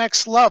go to the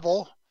next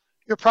level,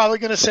 you're probably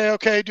going to say,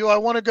 okay, do I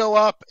want to go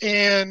up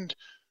and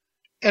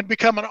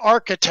become an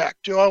architect?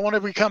 Do I want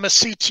to become a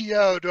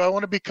CTO? Do I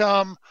want to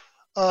become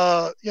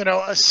a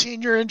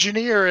senior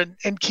engineer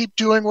and keep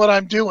doing what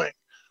I'm doing?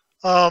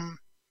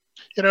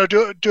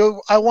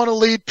 Do I want to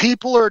lead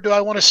people, or do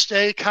I want to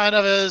stay kind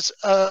of as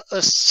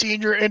a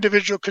senior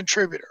individual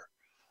contributor?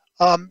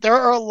 There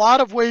are a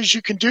lot of ways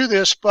you can do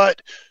this,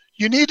 but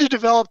you need to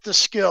develop the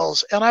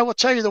skills. And I will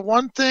tell you the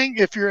one thing,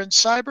 if you're in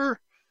cyber,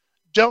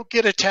 don't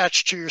get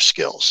attached to your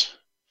skills.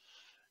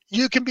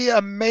 You can be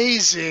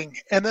amazing,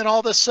 and then all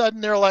of a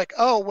sudden they're like,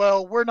 oh,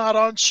 well, we're not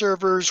on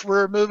servers,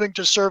 we're moving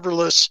to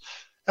serverless,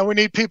 and we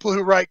need people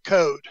who write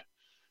code.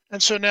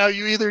 And so now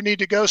you either need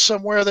to go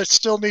somewhere that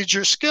still needs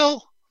your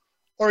skill,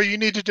 or you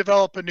need to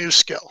develop a new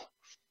skill.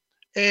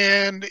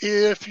 And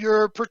if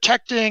you're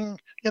protecting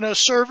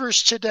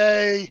servers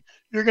today,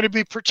 you're going to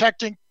be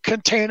protecting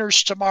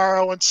containers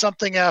tomorrow and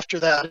something after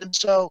that. And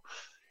so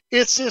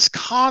it's this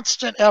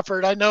constant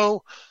effort. I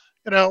know,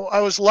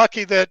 I was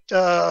lucky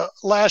that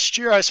last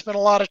year I spent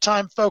a lot of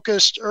time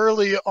focused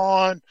early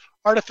on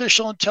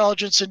artificial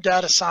intelligence and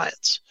data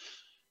science,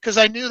 because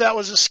I knew that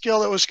was a skill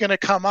that was going to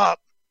come up.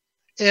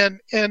 And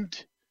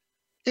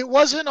it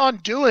wasn't on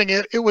doing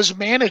it, it was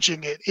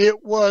managing it.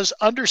 It was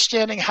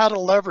understanding how to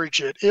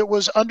leverage it. It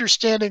was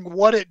understanding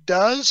what it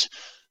does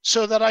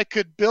so that I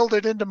could build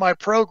it into my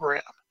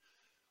program.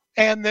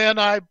 And then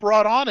I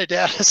brought on a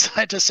data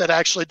scientist that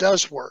actually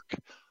does work.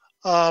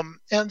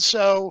 And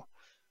so,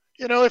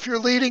 if you're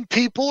leading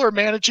people or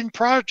managing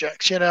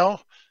projects,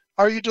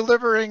 are you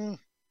delivering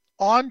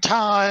on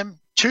time,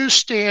 to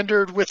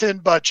standard, within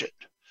budget?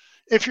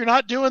 If you're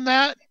not doing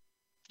that,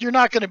 you're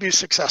not going to be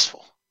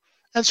successful.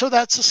 And so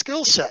that's a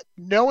skill set,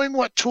 knowing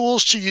what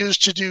tools to use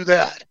to do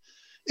that.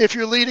 If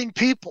you're leading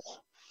people,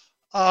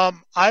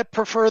 I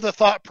prefer the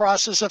thought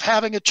process of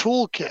having a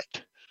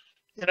toolkit.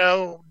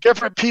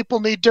 Different people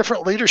need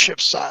different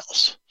leadership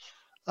styles.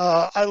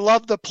 I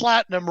love the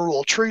platinum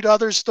rule: treat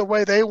others the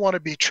way they want to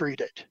be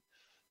treated,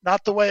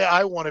 not the way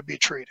I want to be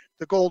treated,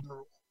 the golden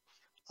rule.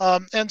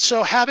 And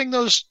so having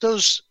those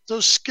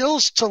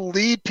skills to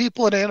lead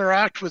people and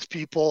interact with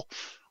people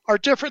are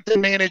different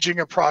than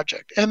managing a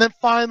project. And then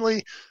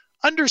finally,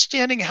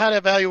 understanding how to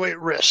evaluate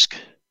risk.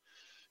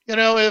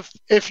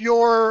 If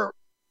you're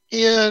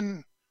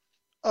in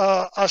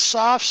a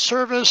soft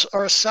service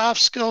or a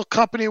soft skill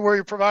company where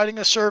you're providing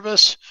a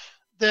service,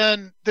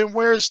 then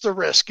where's the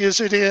risk? Is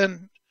it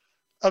in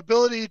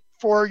ability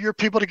for your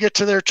people to get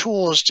to their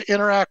tools, to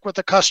interact with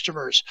the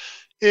customers?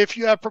 If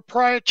you have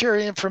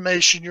proprietary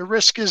information, your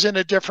risk is in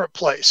a different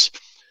place.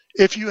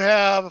 If you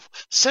have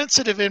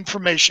sensitive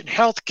information,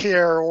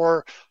 healthcare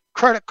or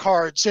credit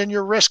cards, then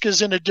your risk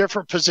is in a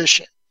different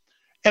position.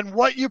 And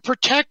what you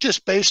protect is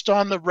based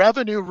on the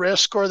revenue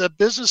risk or the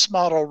business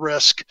model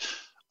risk.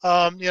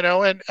 And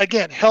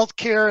again,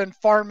 healthcare and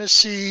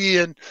pharmacy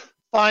and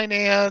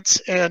finance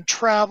and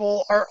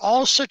travel are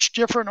all such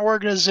different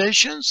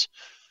organizations.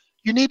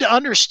 You need to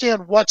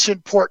understand what's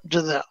important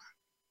to them.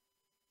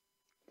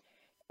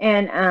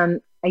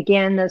 And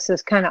again, this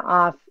is kind of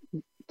off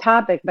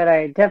topic, but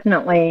I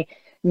definitely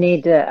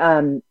need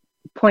to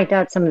point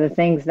out some of the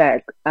things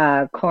that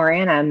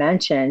Corinna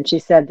mentioned. She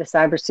said the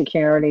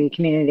cybersecurity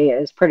community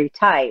is pretty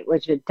tight,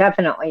 which it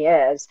definitely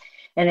is.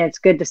 And it's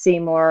good to see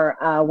more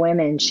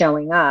women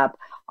showing up.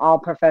 All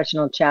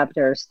professional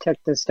chapters took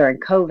this during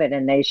COVID,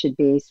 and they should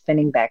be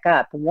spinning back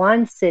up.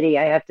 One city,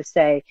 I have to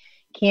say,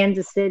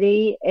 Kansas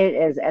City, it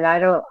is, and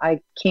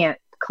I can't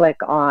click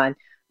on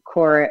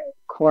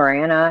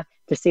Corinna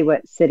to see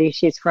what city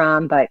she's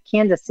from, but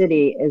Kansas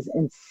City is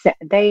insane.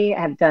 They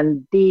have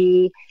done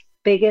the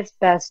biggest,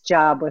 best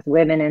job with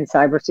women in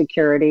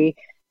cybersecurity.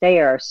 They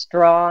are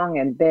strong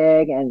and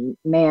big, and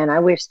man, I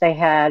wish they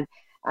had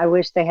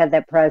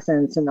that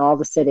presence in all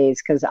the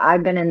cities, because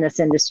I've been in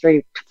this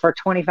industry for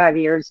 25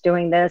 years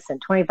doing this,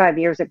 and 25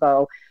 years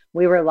ago,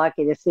 we were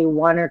lucky to see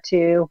one or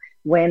two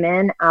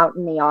women out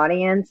in the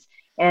audience.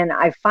 And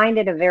I find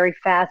it a very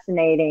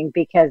fascinating,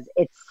 because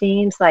it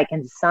seems like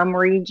in some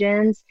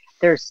regions,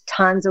 there's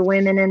tons of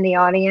women in the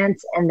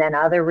audience, and then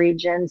other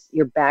regions,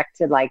 you're back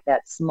to like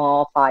that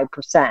small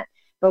 5%.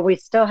 But we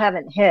still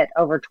haven't hit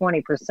over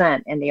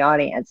 20% in the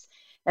audience.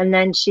 And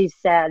then she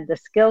said the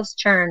skills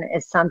churn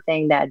is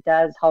something that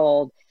does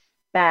holds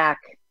back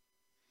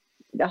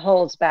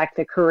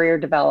the career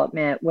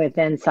development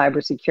within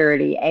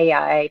cybersecurity,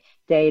 AI,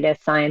 data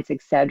science,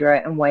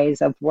 etc., and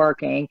ways of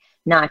working,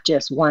 not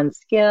just one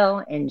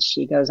skill. And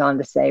she goes on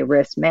to say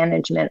risk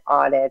management,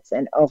 audits,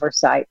 and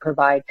oversight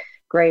provide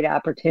great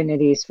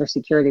opportunities for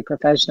security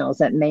professionals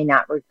that may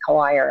not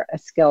require a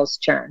skills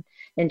churn.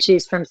 And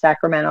she's from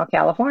Sacramento,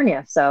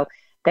 California. So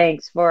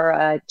thanks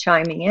for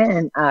chiming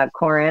in,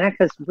 Corinna,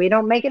 because we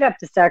don't make it up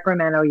to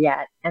Sacramento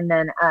yet. And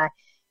then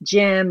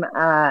Jim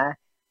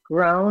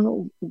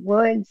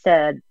Grownwood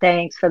said,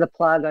 thanks for the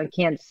plug on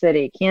Kansas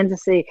City.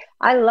 Kansas City,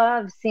 I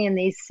love seeing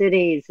these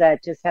cities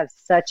that just have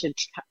such a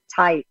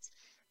tight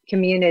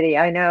community.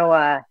 I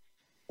know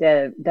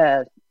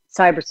the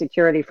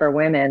cybersecurity for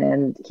women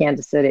in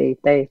Kansas City,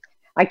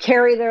 I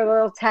carry their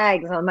little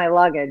tags on my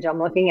luggage. I'm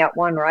looking at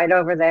one right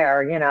over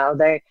there.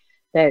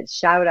 They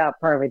shout out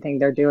for everything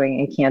they're doing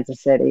in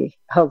Kansas City.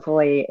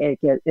 Hopefully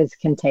it is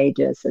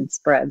contagious and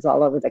spreads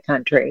all over the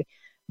country.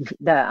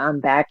 The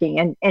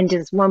backing. And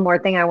just one more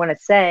thing I want to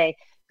say,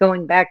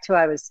 going back to,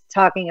 I was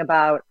talking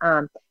about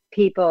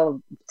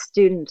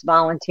students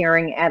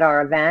volunteering at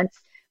our events.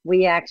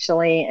 We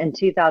actually, in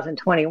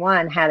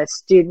 2021, had a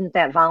student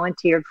that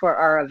volunteered for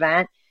our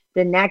event.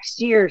 The next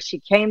year, she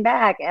came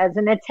back as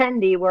an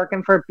attendee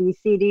working for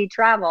BCD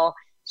Travel.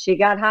 She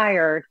got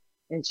hired,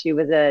 and she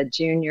was a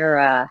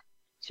junior.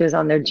 She was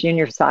on their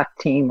junior soccer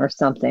team or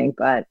something.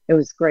 But it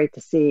was great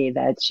to see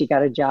that she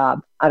got a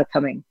job out of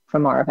coming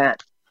from our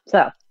event.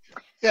 So,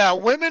 yeah,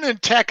 Women in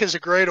Tech is a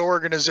great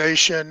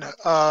organization.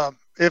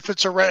 If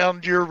it's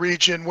around your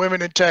region,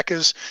 Women in Tech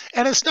is,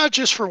 and it's not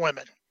just for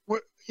women.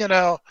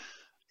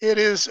 it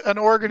is an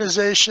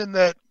organization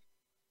that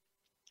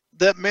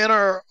men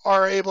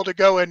are able to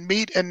go and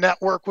meet and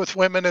network with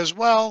women as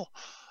well.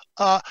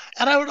 And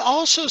I would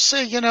also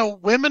say,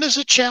 women is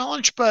a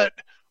challenge, but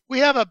we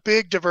have a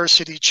big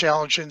diversity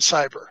challenge in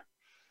cyber.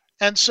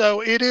 And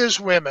so it is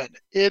women,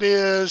 it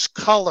is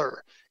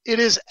color, it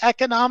is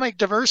economic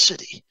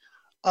diversity.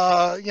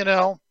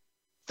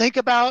 Think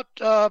about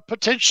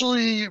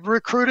potentially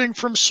recruiting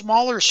from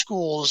smaller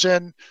schools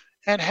and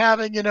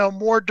having,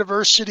 more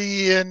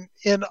diversity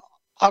in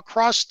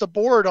across the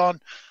board on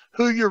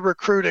who you're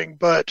recruiting.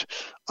 But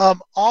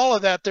all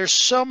of that, there's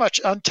so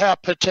much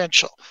untapped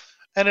potential.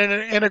 And in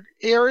an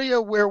area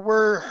where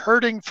we're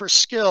hurting for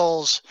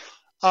skills,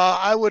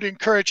 I would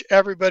encourage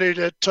everybody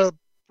to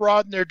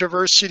broaden their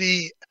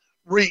diversity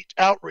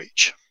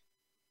outreach.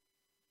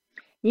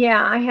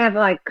 Yeah, I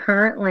have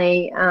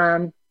currently,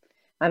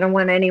 I don't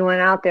want anyone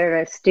out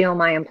there to steal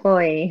my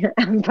employee,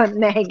 but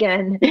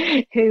Megan,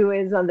 who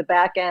is on the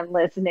back end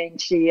listening,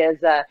 she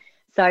is a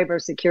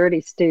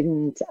cybersecurity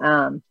student.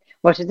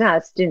 Well, she's not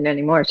a student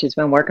anymore. She's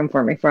been working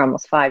for me for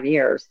almost 5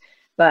 years.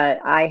 But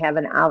I have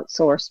an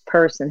outsourced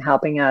person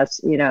helping us,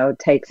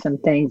 take some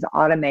things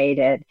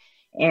automated.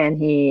 And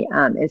he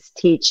is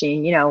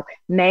teaching,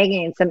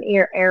 Megan in some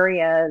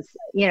areas.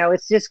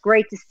 It's just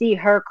great to see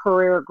her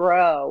career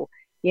grow,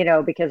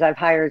 because I've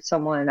hired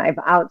someone, I've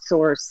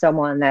outsourced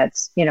someone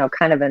that's,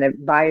 kind of an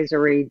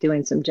advisory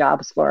doing some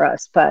jobs for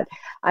us. But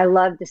I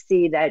love to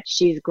see that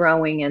she's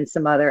growing in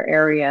some other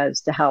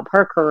areas to help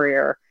her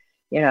career,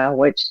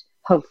 which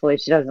hopefully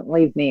she doesn't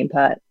leave me,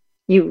 but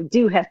you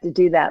do have to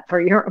do that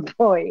for your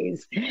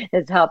employees,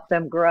 is help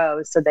them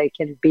grow so they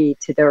can be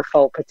to their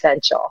full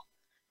potential.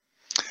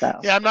 So.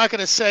 Yeah, I'm not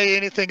going to say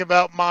anything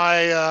about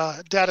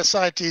my data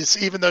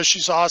scientist, even though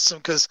she's awesome,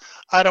 because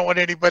I don't want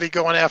anybody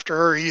going after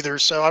her either.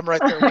 So I'm right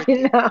there with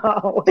you. I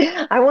know.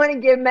 I want to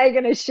give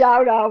Megan a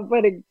shout out,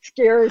 but it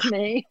scares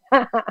me.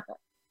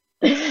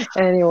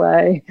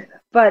 Anyway,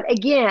 but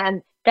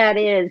again, that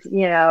is,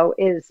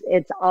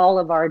 it's all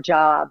of our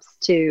jobs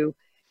to,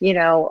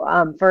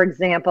 for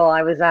example,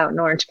 I was out in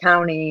Orange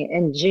County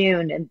in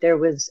June, and there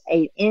was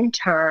an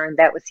intern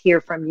that was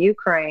here from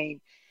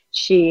Ukraine.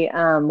 She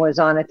was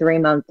on a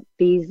 3-month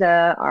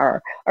visa,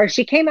 or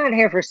she came out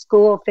here for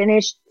school,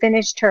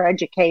 finished her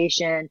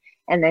education,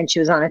 and then she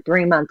was on a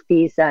 3-month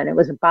visa, and it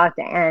was about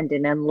to end.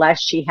 And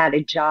unless she had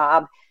a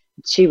job,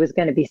 she was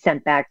going to be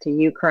sent back to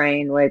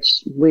Ukraine,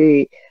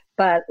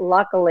 but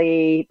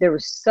luckily there were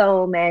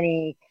so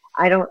many.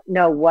 I don't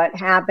know what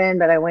happened,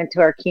 but I went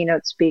to our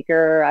keynote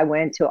speaker. I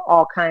went to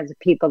all kinds of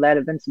people that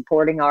have been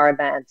supporting our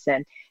events,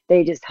 and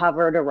they just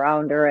hovered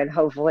around her, and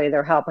hopefully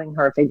they're helping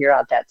her figure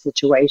out that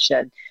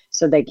situation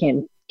so they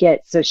can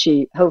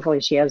hopefully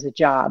she has a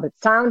job. It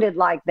sounded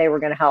like they were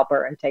going to help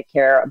her and take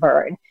care of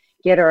her and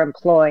get her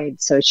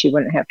employed so she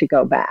wouldn't have to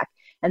go back.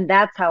 And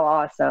that's how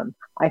awesome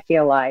I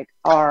feel like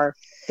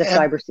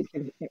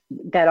cybersecurity,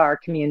 that our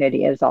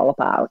community is all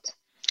about.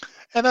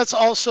 And that's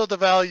also the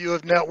value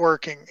of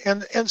networking.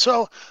 And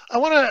so I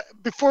want to,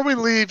 before we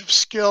leave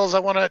skills, I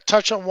want to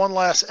touch on one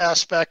last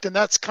aspect, and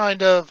that's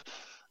kind of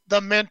the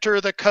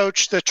mentor, the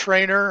coach, the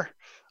trainer.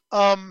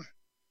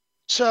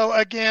 So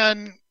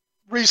again,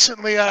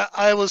 recently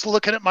I was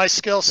looking at my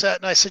skill set,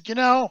 and I said,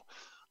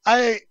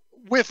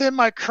 within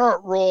my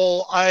current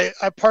role, I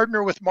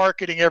partner with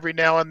marketing every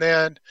now and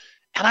then,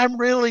 and I'm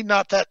really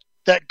not that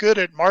good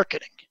at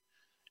marketing.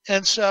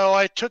 And so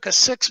I took a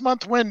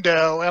 6-month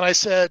window and I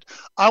said,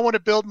 I want to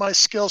build my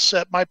skill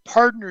set, my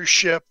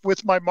partnership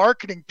with my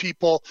marketing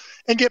people,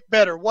 and get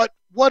better. What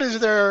is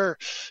their,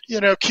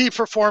 key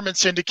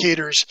performance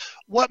indicators?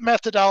 What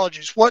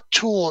methodologies? What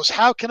tools?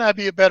 How can I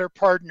be a better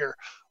partner?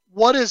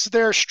 What is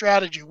their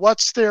strategy?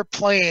 What's their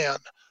plan?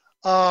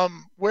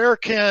 Where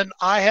can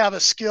I have a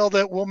skill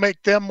that will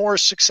make them more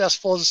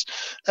successful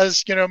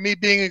as me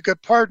being a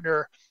good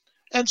partner?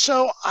 And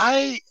so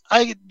I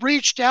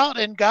reached out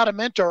and got a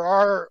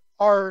mentor.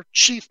 Our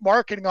chief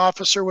marketing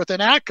officer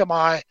within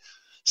Akamai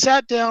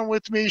sat down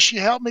with me. She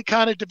helped me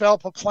kind of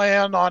develop a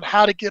plan on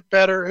how to get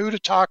better, who to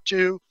talk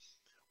to,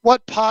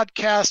 what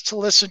podcasts to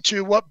listen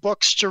to, what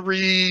books to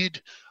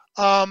read.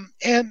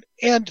 And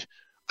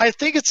I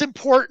think it's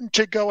important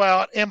to go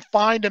out and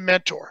find a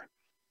mentor.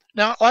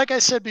 Now, like I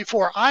said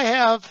before, I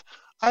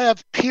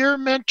have peer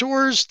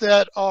mentors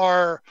that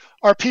are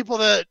people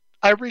that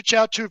I reach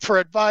out to for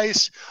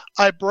advice.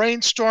 I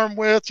brainstorm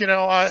with,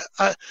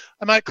 I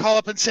might call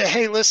up and say,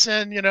 hey,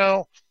 listen,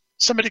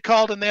 somebody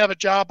called and they have a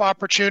job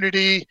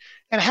opportunity.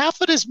 And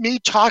half of it is me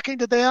talking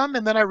to them.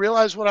 And then I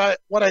realize what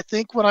I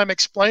think when I'm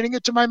explaining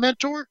it to my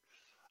mentor.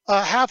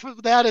 Half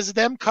of that is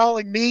them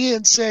calling me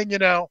and saying,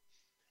 in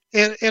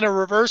a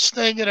reverse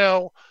thing,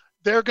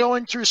 they're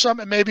going through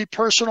something, maybe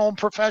personal and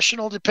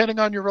professional, depending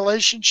on your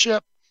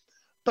relationship.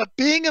 But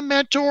being a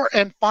mentor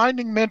and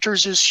finding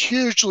mentors is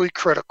hugely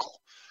critical.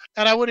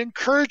 And I would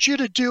encourage you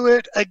to do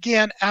it,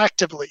 again,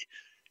 actively.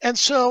 And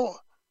so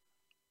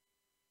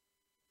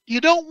you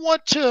don't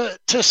want to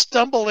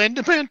stumble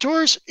into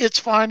mentors. It's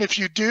fine if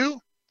you do.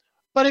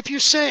 But if you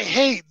say,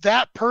 hey,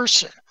 that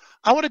person,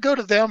 I want to go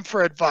to them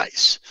for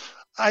advice.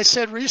 I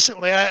said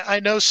recently, I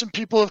know some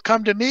people have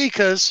come to me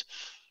because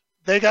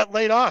they got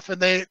laid off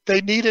and they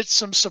needed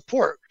some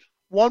support.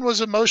 One was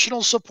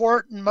emotional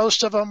support, and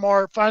most of them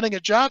are finding a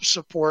job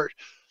support.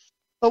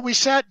 But we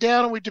sat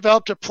down and we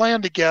developed a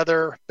plan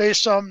together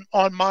based on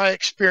my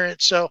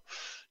experience. So,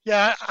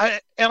 yeah,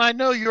 I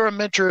know you're a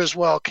mentor as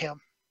well, Kim.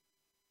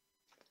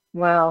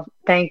 Well,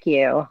 thank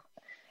you.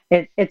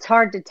 It's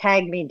hard to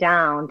tag me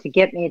down to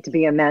get me to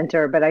be a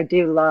mentor, but I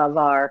do love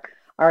our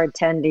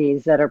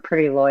attendees that are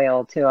pretty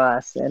loyal to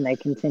us and they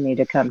continue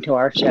to come to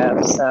our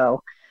show.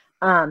 So,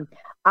 um,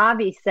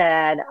 Avi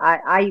said,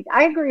 I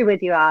agree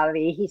with you,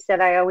 Avi. He said,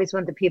 I always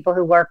want the people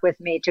who work with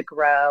me to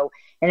grow.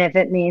 And if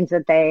it means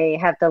that they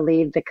have to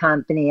leave the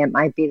company, it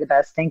might be the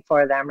best thing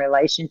for them.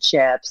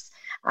 Relationships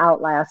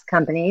outlast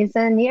companies.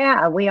 And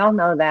yeah, we all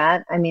know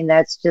that. I mean,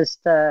 that's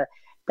the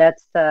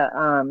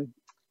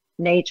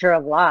nature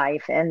of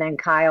life. And then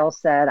Kyle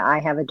said, I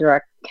have a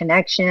direct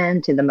connection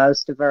to the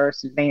most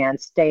diverse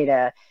advanced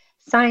data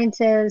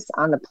scientists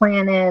on the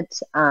planet,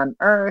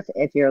 Earth.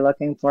 If you're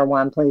looking for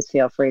one, please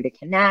feel free to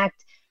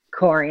connect.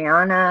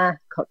 Corinna,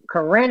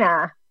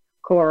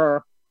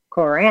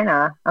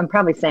 I'm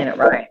probably saying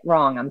it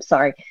wrong. I'm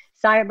sorry.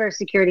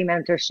 Cybersecurity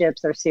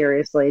mentorships are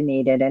seriously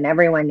needed, and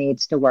everyone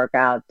needs to work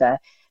out the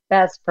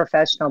best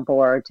professional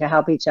board to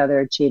help each other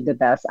achieve the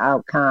best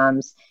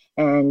outcomes.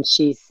 And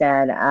she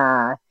said,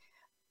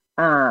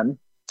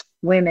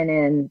 Women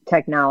in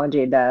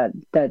Technology, the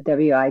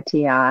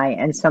WITI,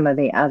 and some of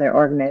the other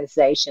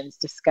organizations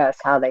discuss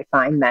how they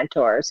find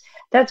mentors.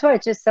 That's why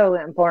it's just so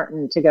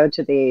important to go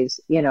to these,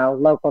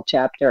 local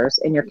chapters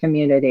in your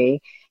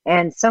community.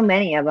 And so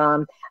many of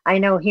them, I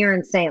know here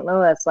in St.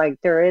 Louis, like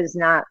there is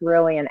not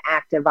really an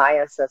active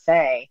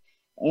ISSA.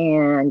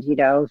 And,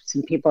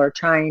 some people are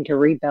trying to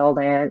rebuild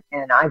it.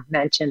 And I've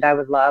mentioned I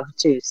would love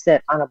to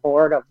sit on a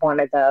board of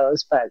one of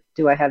those, but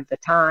do I have the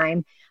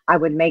time? I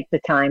would make the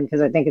time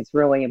because I think it's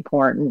really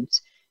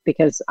important,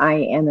 because I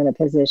am in a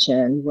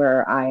position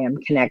where I am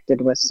connected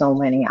with so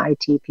many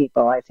IT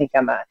people. I think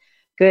I'm a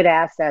good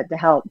asset to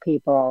help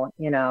people,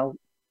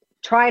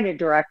 try to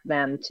direct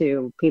them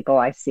to people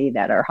I see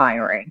that are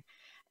hiring.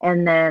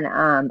 And then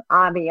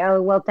Avi,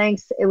 oh, well,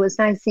 thanks. It was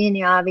nice seeing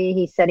you, Avi.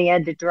 He said he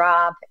had to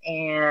drop,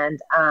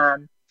 and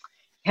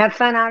have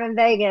fun out in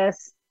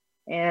Vegas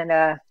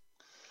and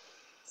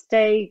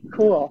stay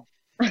cool.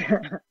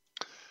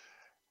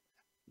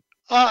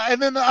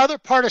 And then the other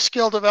part of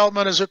skill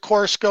development is, of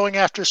course, going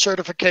after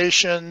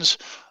certifications.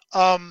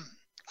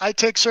 I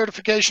take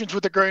certifications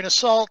with a grain of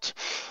salt.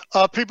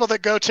 People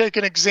that go take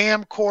an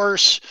exam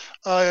course,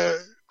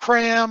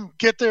 cram,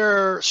 get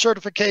their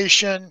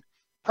certification,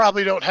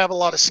 probably don't have a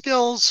lot of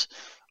skills.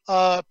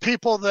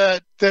 People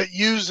that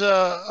use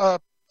an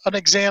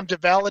exam to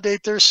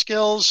validate their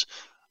skills.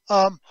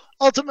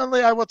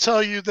 Ultimately, I will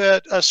tell you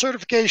that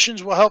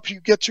certifications will help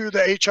you get through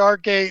the HR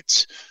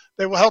gates.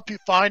 They will help you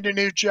find a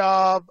new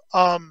job,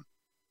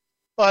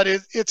 but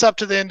it's up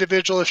to the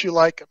individual if you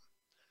like them.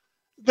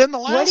 Then the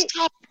last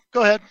topic,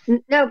 go ahead.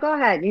 No, go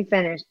ahead. You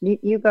finish.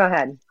 You go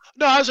ahead.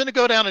 No, I was going to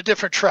go down a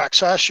different track,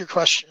 so ask your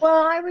question.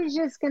 Well, I was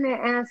just going to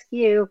ask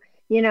you,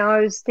 I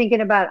was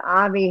thinking about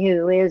Avi,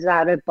 who is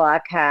out at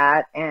Black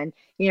Hat, and,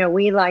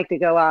 we like to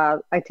go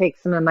out. I take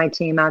some of my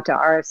team out to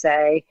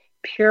RSA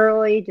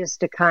purely just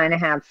to kind of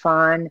have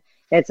fun.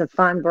 It's a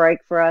fun break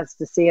for us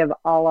to see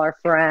all our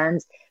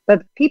friends.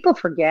 But people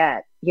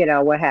forget,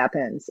 what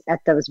happens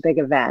at those big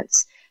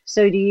events.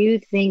 So do you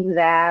think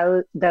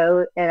that,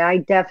 though, and I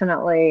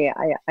definitely,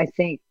 I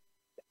think,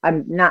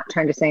 I'm not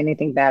trying to say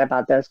anything bad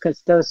about those,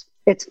 because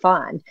it's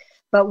fun.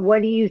 But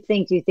what do you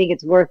think? Do you think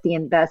it's worth the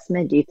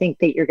investment? Do you think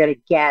that you're going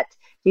to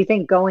do you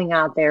think going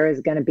out there is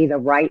going to be the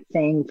right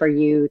thing for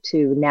you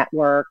to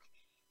network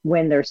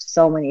when there's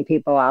so many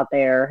people out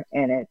there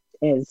and it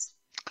is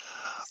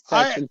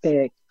such a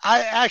big...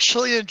 I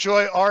actually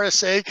enjoy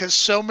RSA because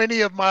so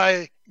many of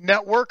my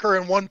network are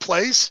in one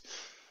place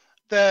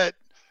that,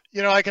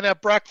 I can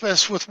have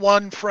breakfast with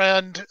one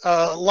friend,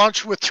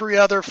 lunch with 3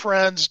 other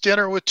friends,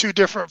 dinner with 2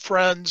 different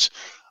friends.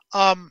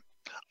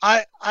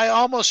 I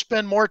almost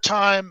spend more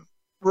time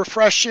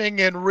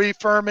refreshing and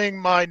reaffirming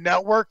my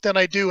network than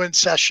I do in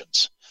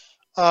sessions.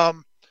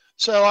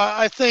 So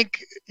I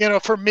think,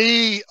 for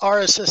me,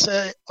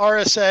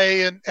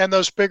 RSA and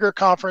those bigger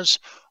conferences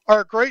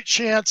are a great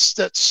chance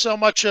that so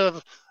much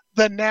of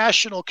the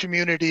national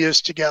community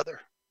is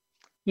together.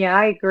 Yeah,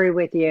 I agree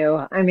with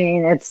you. I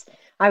mean,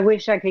 I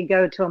wish I could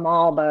go to them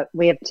all, but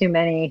we have too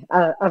many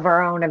of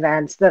our own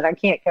events that I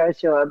can't go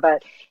to it.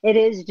 But it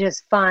is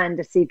just fun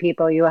to see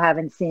people you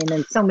haven't seen,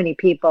 and so many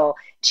people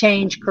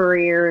change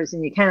careers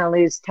and you kind of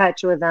lose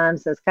touch with them.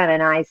 So it's kind of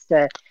nice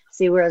to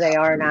see where they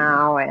are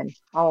now and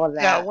all of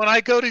that. Yeah, when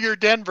I go to your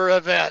Denver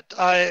event,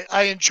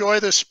 I enjoy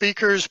the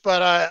speakers,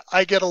 but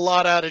I get a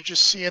lot out of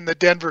just seeing the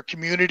Denver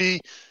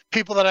community,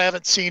 people that I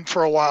haven't seen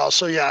for a while.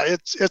 So yeah,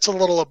 it's a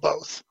little of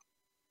both.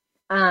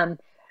 Every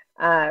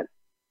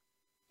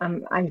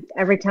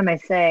time I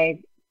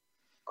say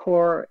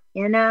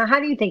Corinna, how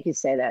do you think you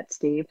say that,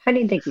 Steve? How do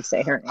you think you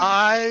say her name?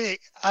 I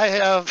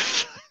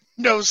have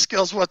no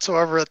skills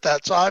whatsoever at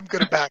that, so I'm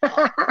going to back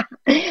off.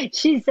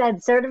 She said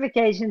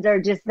certifications are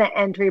just the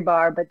entry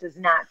bar, but does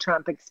not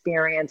trump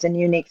experience and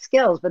unique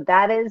skills. But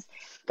that's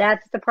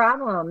the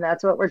problem.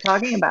 That's what we're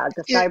talking about.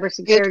 The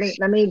cybersecurity.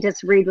 Let me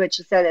just read what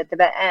she said at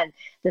the end.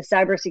 The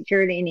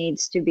cybersecurity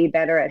needs to be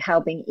better at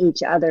helping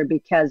each other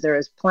because there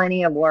is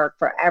plenty of work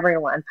for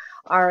everyone.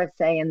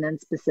 RSA and then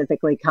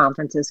specifically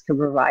conferences could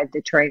provide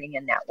the training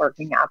and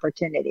networking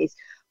opportunities.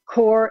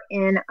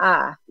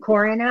 Corina.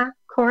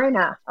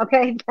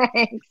 Okay,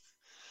 thanks.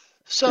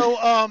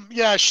 So,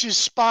 yeah, she's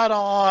spot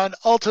on.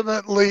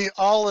 Ultimately,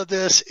 all of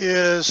this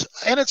is,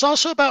 and it's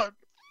also about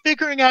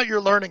figuring out your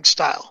learning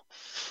style.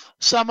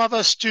 Some of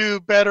us do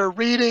better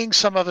reading.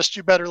 Some of us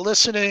do better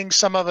listening.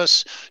 Some of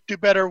us do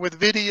better with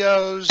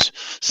videos.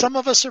 Some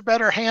of us are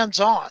better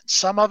hands-on.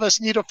 Some of us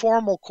need a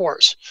formal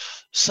course.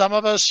 Some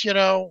of us,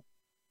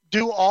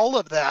 do all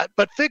of that.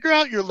 But figure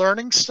out your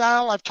learning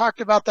style. I've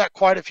talked about that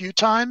quite a few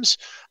times.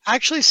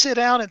 Actually sit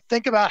down and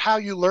think about how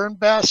you learn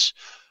best.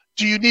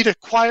 Do you need a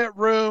quiet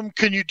room?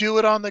 Can you do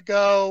it on the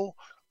go?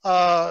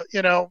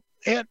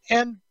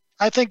 And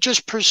I think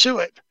just pursue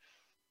it.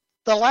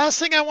 The last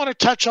thing I want to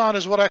touch on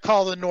is what I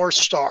call the North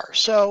Star.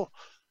 So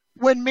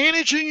when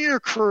managing your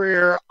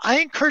career, I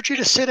encourage you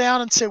to sit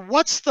down and say,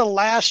 what's the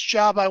last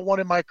job I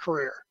want in my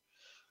career?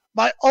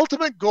 My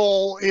ultimate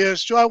goal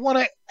is, do I want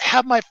to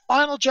have my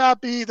final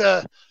job be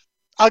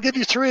I'll give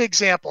you 3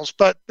 examples,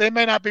 but they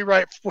may not be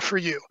right for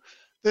you.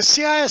 The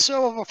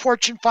CISO of a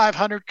Fortune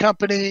 500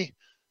 company,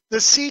 the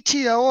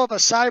CTO of a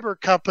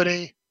cyber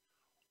company,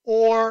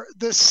 or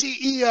the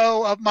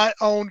CEO of my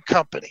own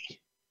company.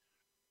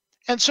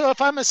 And so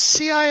if I'm a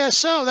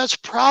CISO, that's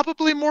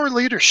probably more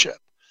leadership.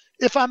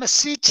 If I'm a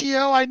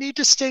CTO, I need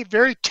to stay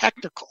very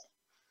technical.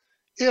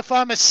 If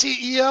I'm a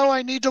CEO,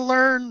 I need to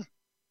learn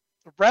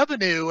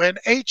revenue and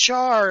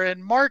HR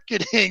and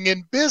marketing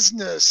and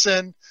business,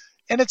 and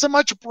it's a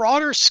much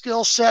broader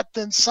skill set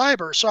than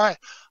cyber. So I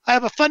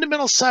have a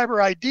fundamental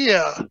cyber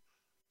idea,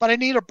 but I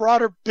need a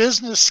broader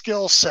business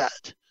skill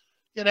set,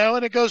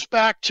 and it goes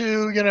back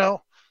to,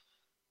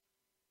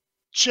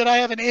 should I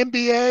have an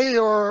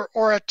MBA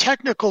or a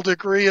technical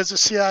degree as a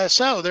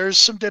CISO? There's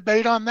some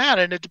debate on that,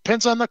 and it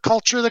depends on the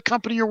culture of the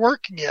company you're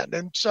working in.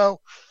 And so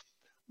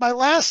my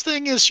last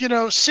thing is,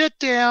 sit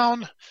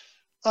down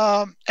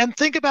and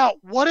think about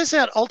what is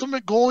that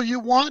ultimate goal you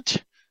want,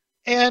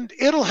 and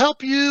it'll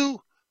help you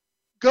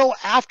go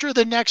after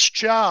the next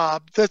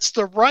job that's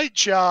the right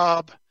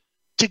job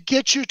to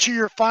get you to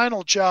your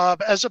final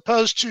job, as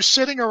opposed to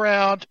sitting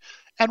around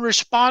and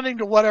responding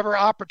to whatever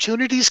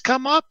opportunities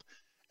come up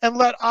and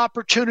let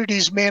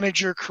opportunities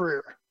manage your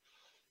career.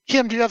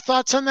 Kim, do you have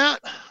thoughts on that?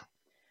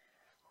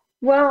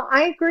 Well,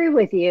 I agree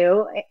with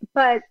you,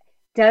 but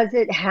do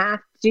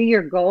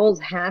your goals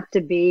have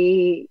to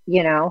be,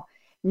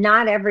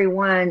 not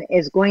everyone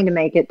is going to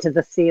make it to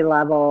the C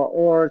level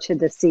or to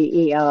the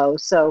CEO.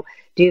 So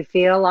do you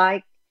feel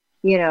like,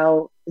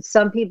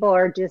 some people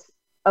are just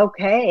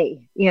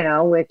okay,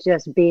 with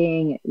just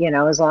being,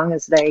 as long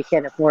as they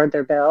can afford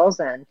their bills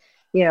and,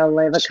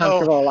 live a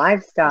comfortable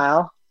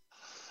lifestyle.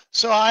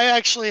 So I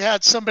actually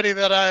had somebody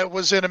that I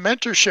was in a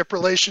mentorship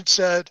relation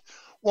said,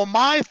 well,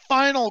 my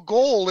final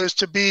goal is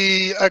to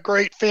be a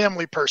great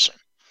family person.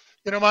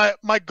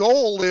 My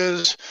goal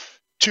is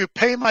to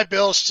pay my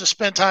bills, to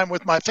spend time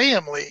with my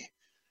family.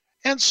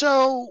 And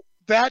so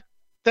that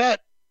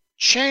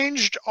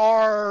changed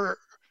our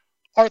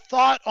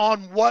thought on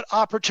what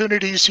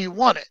opportunities he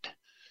wanted.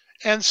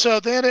 And so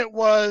then it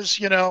was,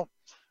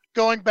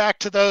 going back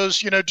to those,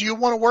 do you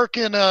want to work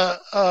in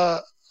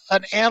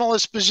an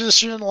analyst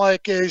position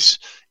like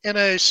in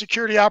a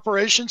security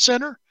operations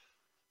center?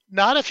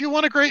 Not if you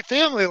want a great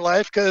family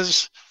life,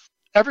 because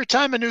every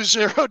time a new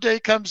 0 day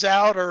comes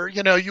out, or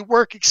you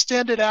work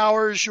extended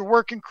hours, you're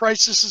working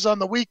crises on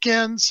the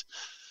weekends.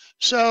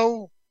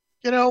 So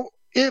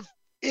if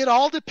it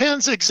all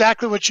depends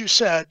exactly what you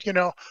said.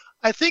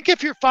 I think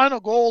if your final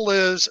goal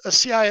is a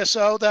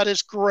CISO, that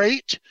is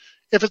great.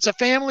 If it's a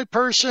family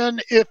person,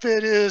 if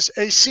it is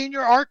a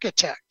senior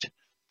architect,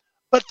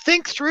 but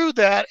think through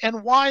that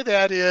and why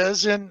that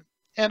is. And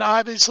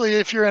obviously,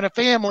 if you're in a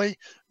family,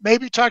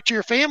 maybe talk to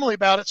your family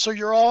about it so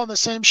you're all on the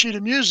same sheet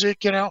of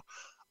music.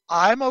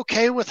 I'm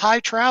okay with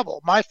high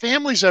travel. My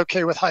family's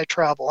okay with high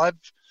travel. I've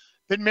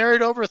been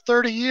married over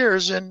 30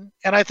 years, and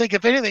I think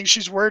if anything,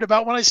 she's worried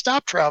about when I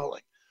stop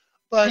traveling.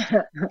 But,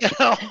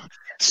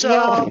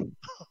 so.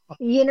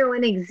 Well,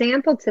 an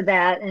example to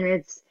that, and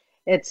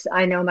it's,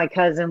 I know my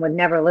cousin would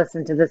never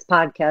listen to this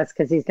podcast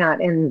because he's not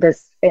in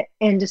this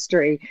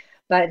industry,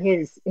 but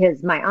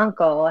my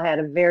uncle had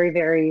a very,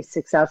 very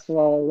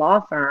successful law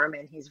firm,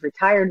 and he's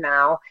retired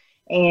now,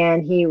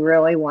 and he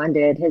really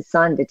wanted his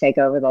son to take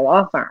over the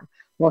law firm.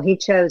 Well, he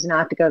chose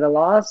not to go to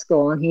law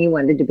school, and he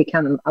wanted to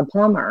become a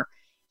plumber.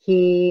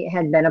 He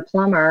had been a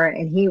plumber,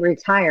 and he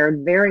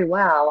retired very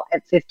well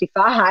at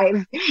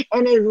 55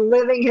 and is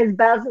living his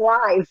best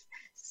life.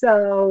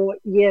 So,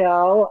 he's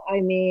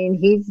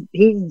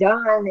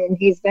done, and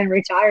he's been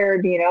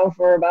retired,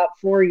 for about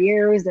 4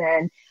 years,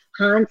 and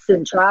hunts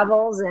and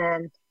travels,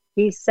 and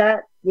he's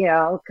set,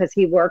 because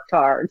he worked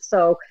hard.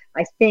 So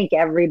I think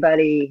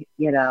everybody,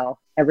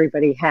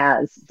 everybody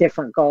has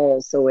different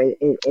goals. So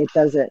it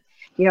doesn't,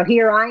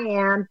 here I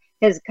am,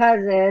 his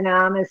cousin,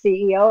 I'm a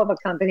CEO of a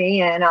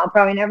company, and I'll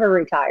probably never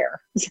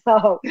retire.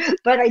 So,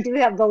 but I do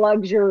have the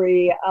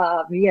luxury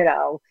of,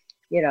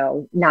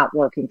 not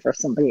working for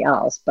somebody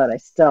else. But I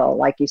still,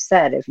 like you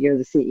said, if you're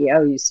the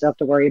CEO, you still have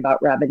to worry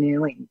about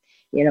revenue and,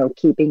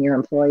 keeping your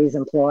employees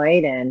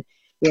employed and,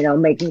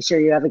 making sure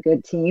you have a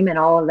good team and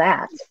all of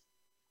that.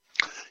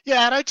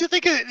 Yeah, and I do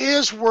think it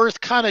is worth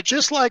kind of,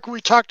 just like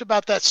we talked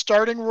about that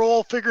starting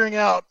role, figuring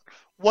out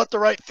what the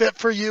right fit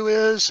for you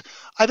is.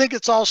 I think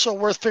it's also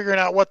worth figuring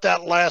out what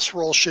that last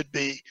role should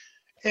be.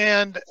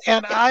 And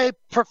I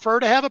prefer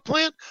to have a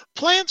plan.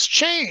 Plans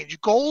change,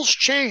 goals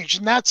change,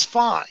 and that's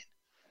fine.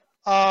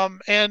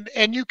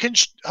 And you can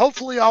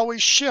hopefully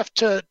always shift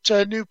to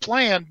a new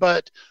plan,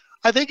 but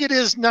I think it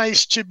is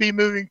nice to be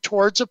moving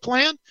towards a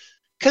plan,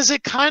 because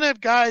it kind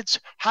of guides,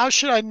 how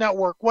should I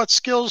network? What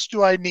skills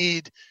do I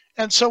need?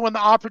 And so when the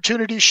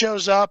opportunity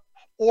shows up,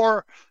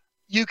 or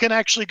you can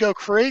actually go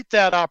create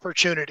that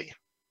opportunity.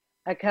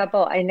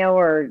 I know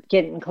we're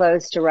getting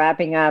close to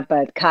wrapping up,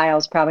 but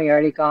Kyle's probably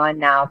already gone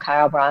now.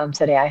 Kyle Brown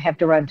said, I have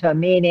to run to a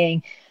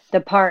meeting.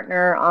 The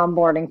partner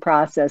onboarding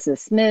process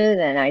is smooth,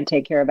 and I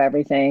take care of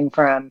everything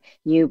from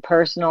you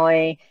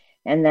personally.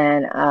 And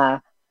then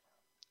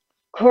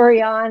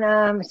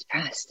Coriana, I'm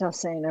probably still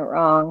saying it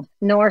wrong.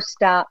 North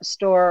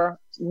Star.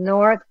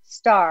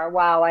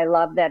 Wow, I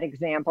love that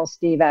example,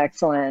 Steve.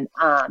 Excellent.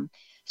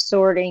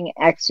 Sorting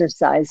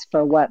exercise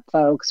for what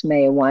folks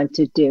may want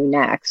to do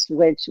next,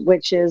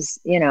 which is,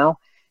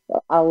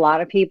 a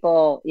lot of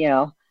people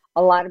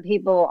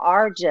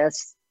are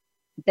just,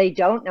 they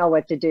don't know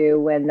what to do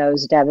when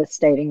those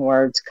devastating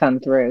words come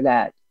through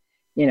that,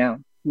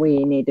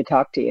 we need to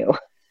talk to you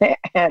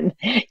and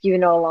you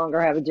no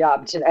longer have a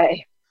job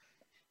today.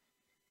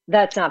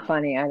 That's not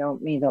funny. I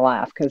don't mean to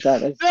laugh, because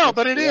that is. No,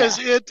 but it is.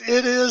 It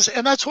is.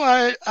 And that's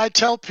why I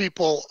tell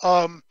people,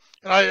 and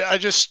I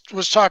just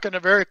was talking to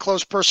a very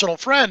close personal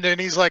friend,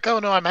 and he's like, oh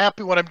no, I'm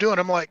happy what I'm doing.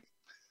 I'm like,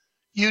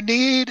 you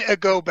need a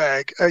go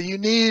bag. You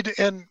need,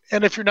 and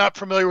if you're not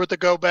familiar with the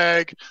go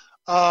bag,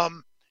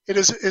 it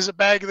is a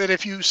bag that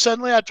if you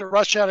suddenly have to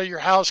rush out of your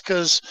house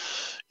because,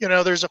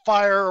 there's a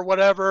fire or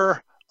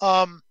whatever,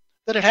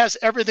 that it has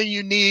everything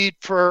you need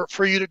for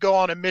you to go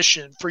on a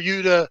mission, for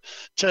you to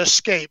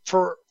escape,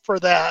 for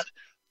that.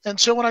 And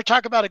so when I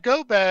talk about a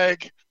go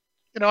bag,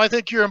 I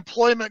think your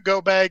employment go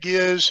bag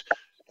is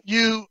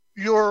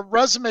your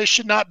resume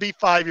should not be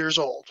 5 years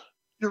old.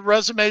 Your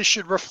resume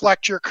should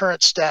reflect your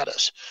current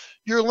status.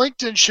 Your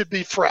LinkedIn should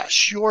be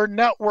fresh. Your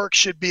network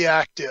should be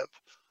active.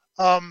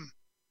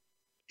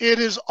 It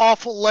is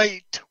awful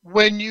late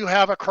when you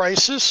have a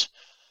crisis.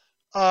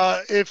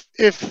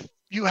 If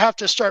you have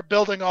to start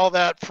building all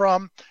that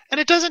from,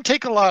 and it doesn't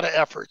take a lot of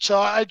effort. So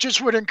I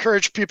just would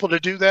encourage people to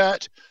do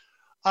that.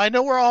 I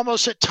know we're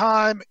almost at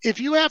time. If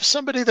you have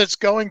somebody that's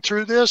going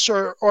through this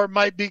or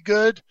might be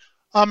good,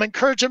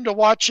 encourage them to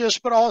watch this,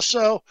 but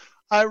also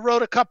I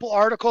wrote a couple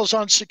articles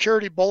on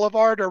Security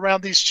Boulevard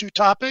around these two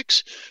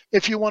topics.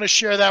 If you want to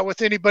share that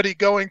with anybody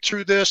going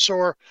through this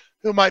or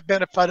who might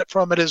benefit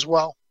from it as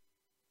well.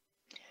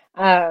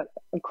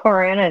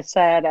 Corinna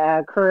said,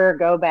 career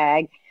go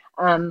bag.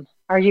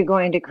 Are you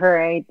going to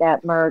create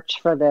that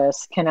merch for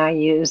this? Can I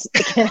use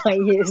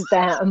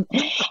them?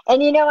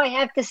 And, I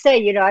have to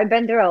say, I've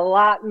been through a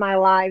lot in my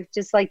life,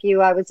 just like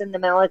you. I was in the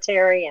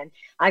military, and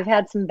I've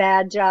had some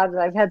bad jobs.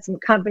 I've had some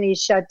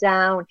companies shut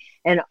down,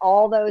 and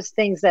all those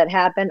things that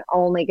happened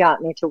only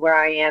got me to where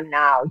I am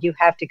now. You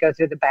have to go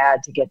through the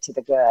bad to get to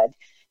the good.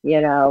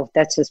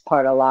 That's just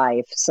part of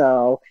life.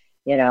 So,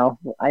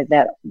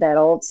 that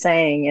old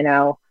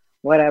saying,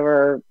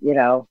 whatever,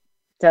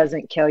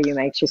 doesn't kill you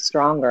makes you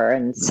stronger.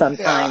 And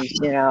sometimes,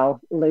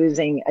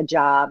 losing a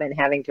job and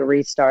having to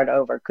restart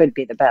over could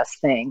be the best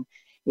thing,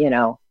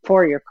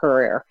 for your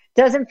career.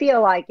 Doesn't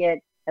feel like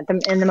it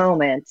in the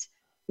moment,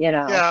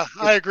 Yeah,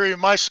 I agree.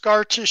 My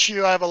scar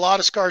tissue, I have a lot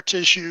of scar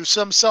tissue,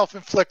 some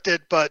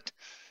self-inflicted, but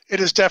it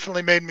has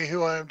definitely made me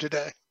who I am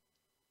today.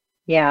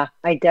 Yeah,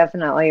 I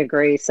definitely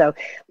agree. So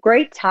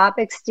great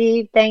topic,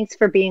 Steve. Thanks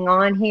for being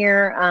on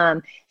here.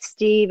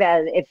 Steve,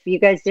 if you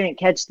guys didn't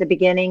catch the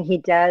beginning, he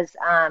does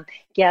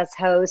guest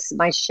host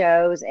my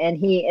shows, and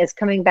he is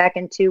coming back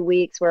in 2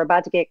 weeks. We're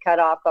about to get cut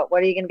off, but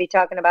what are you going to be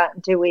talking about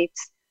in 2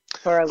 weeks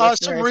for our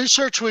listeners? Some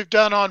research we've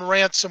done on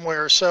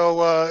ransomware.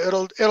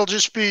 So it'll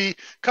just be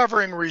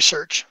covering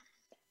research.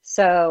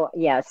 So,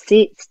 yeah,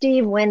 Steve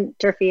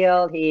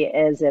Winterfeld, he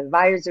is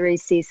advisory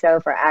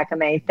CISO for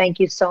Akamai. Thank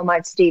you so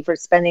much, Steve, for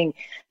spending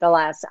the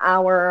last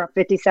hour,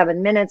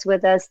 57 minutes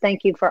with us.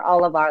 Thank you for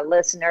all of our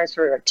listeners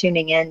for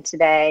tuning in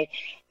today.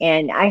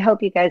 And I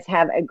hope you guys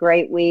have a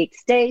great week.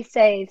 Stay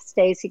safe,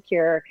 stay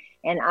secure,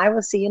 and I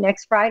will see you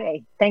next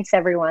Friday. Thanks,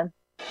 everyone.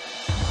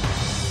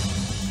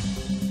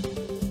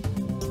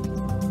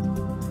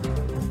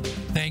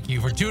 Thank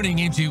you for tuning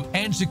into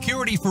And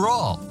Security for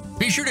All.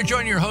 Be sure to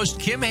join your host,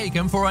 Kim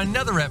Hakim, for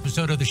another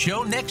episode of the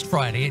show next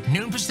Friday at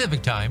noon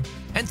Pacific Time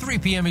and 3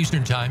 p.m.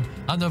 Eastern Time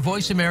on the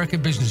Voice America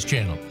Business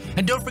Channel.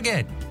 And don't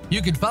forget,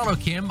 you can follow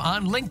Kim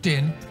on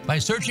LinkedIn by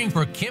searching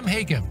for Kim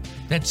Hakim.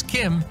 That's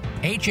Kim,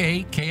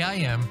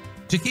 Hakim,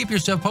 to keep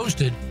yourself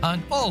posted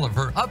on all of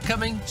her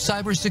upcoming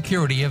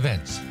cybersecurity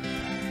events.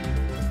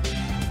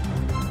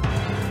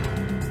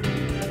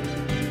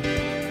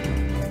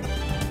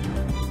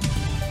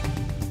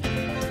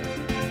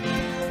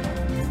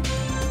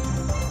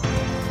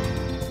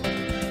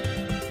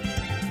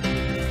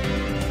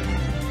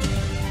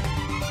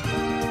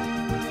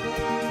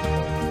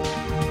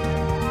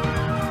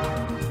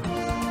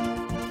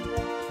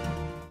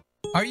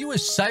 Are you a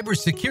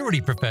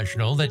cybersecurity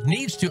professional that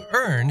needs to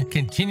earn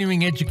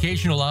continuing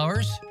educational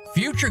hours?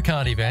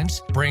 FutureCon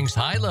Events brings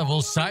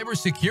high-level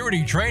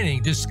cybersecurity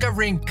training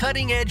discovering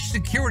cutting-edge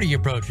security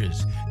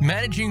approaches,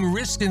 managing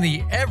risk in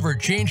the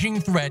ever-changing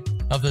threat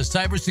of the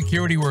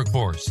cybersecurity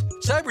workforce.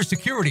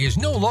 Cybersecurity is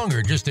no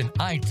longer just an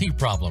IT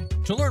problem.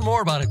 To learn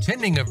more about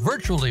attending a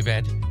virtual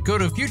event, go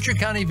to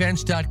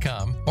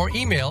futureconevents.com or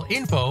email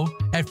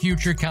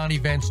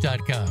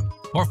info@futureconevents.com.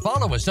 Or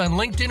follow us on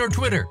LinkedIn or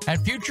Twitter at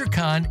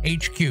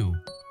FutureConHQ.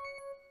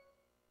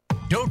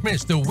 Don't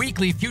miss the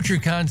weekly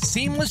FutureCon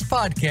Seamless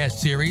podcast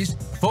series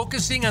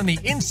focusing on the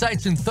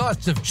insights and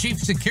thoughts of chief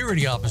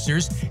security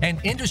officers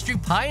and industry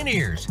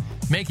pioneers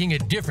making a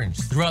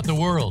difference throughout the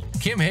world.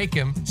 Kim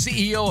Hakim,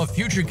 CEO of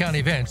FutureCon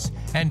Events,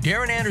 and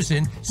Darren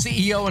Anderson,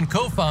 CEO and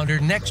co-founder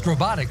Next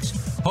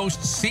Robotics,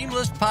 hosts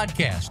Seamless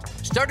Podcast,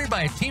 started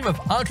by a team of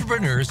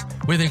entrepreneurs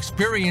with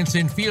experience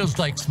in fields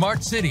like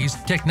smart cities,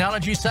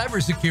 technology,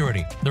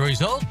 cybersecurity. The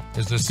result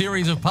is a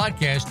series of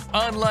podcasts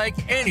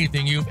unlike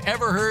anything you've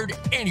ever heard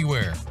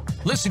anywhere.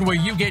 Listen where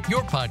you get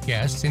your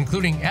podcasts,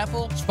 including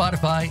Apple,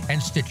 Spotify,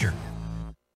 and Stitcher.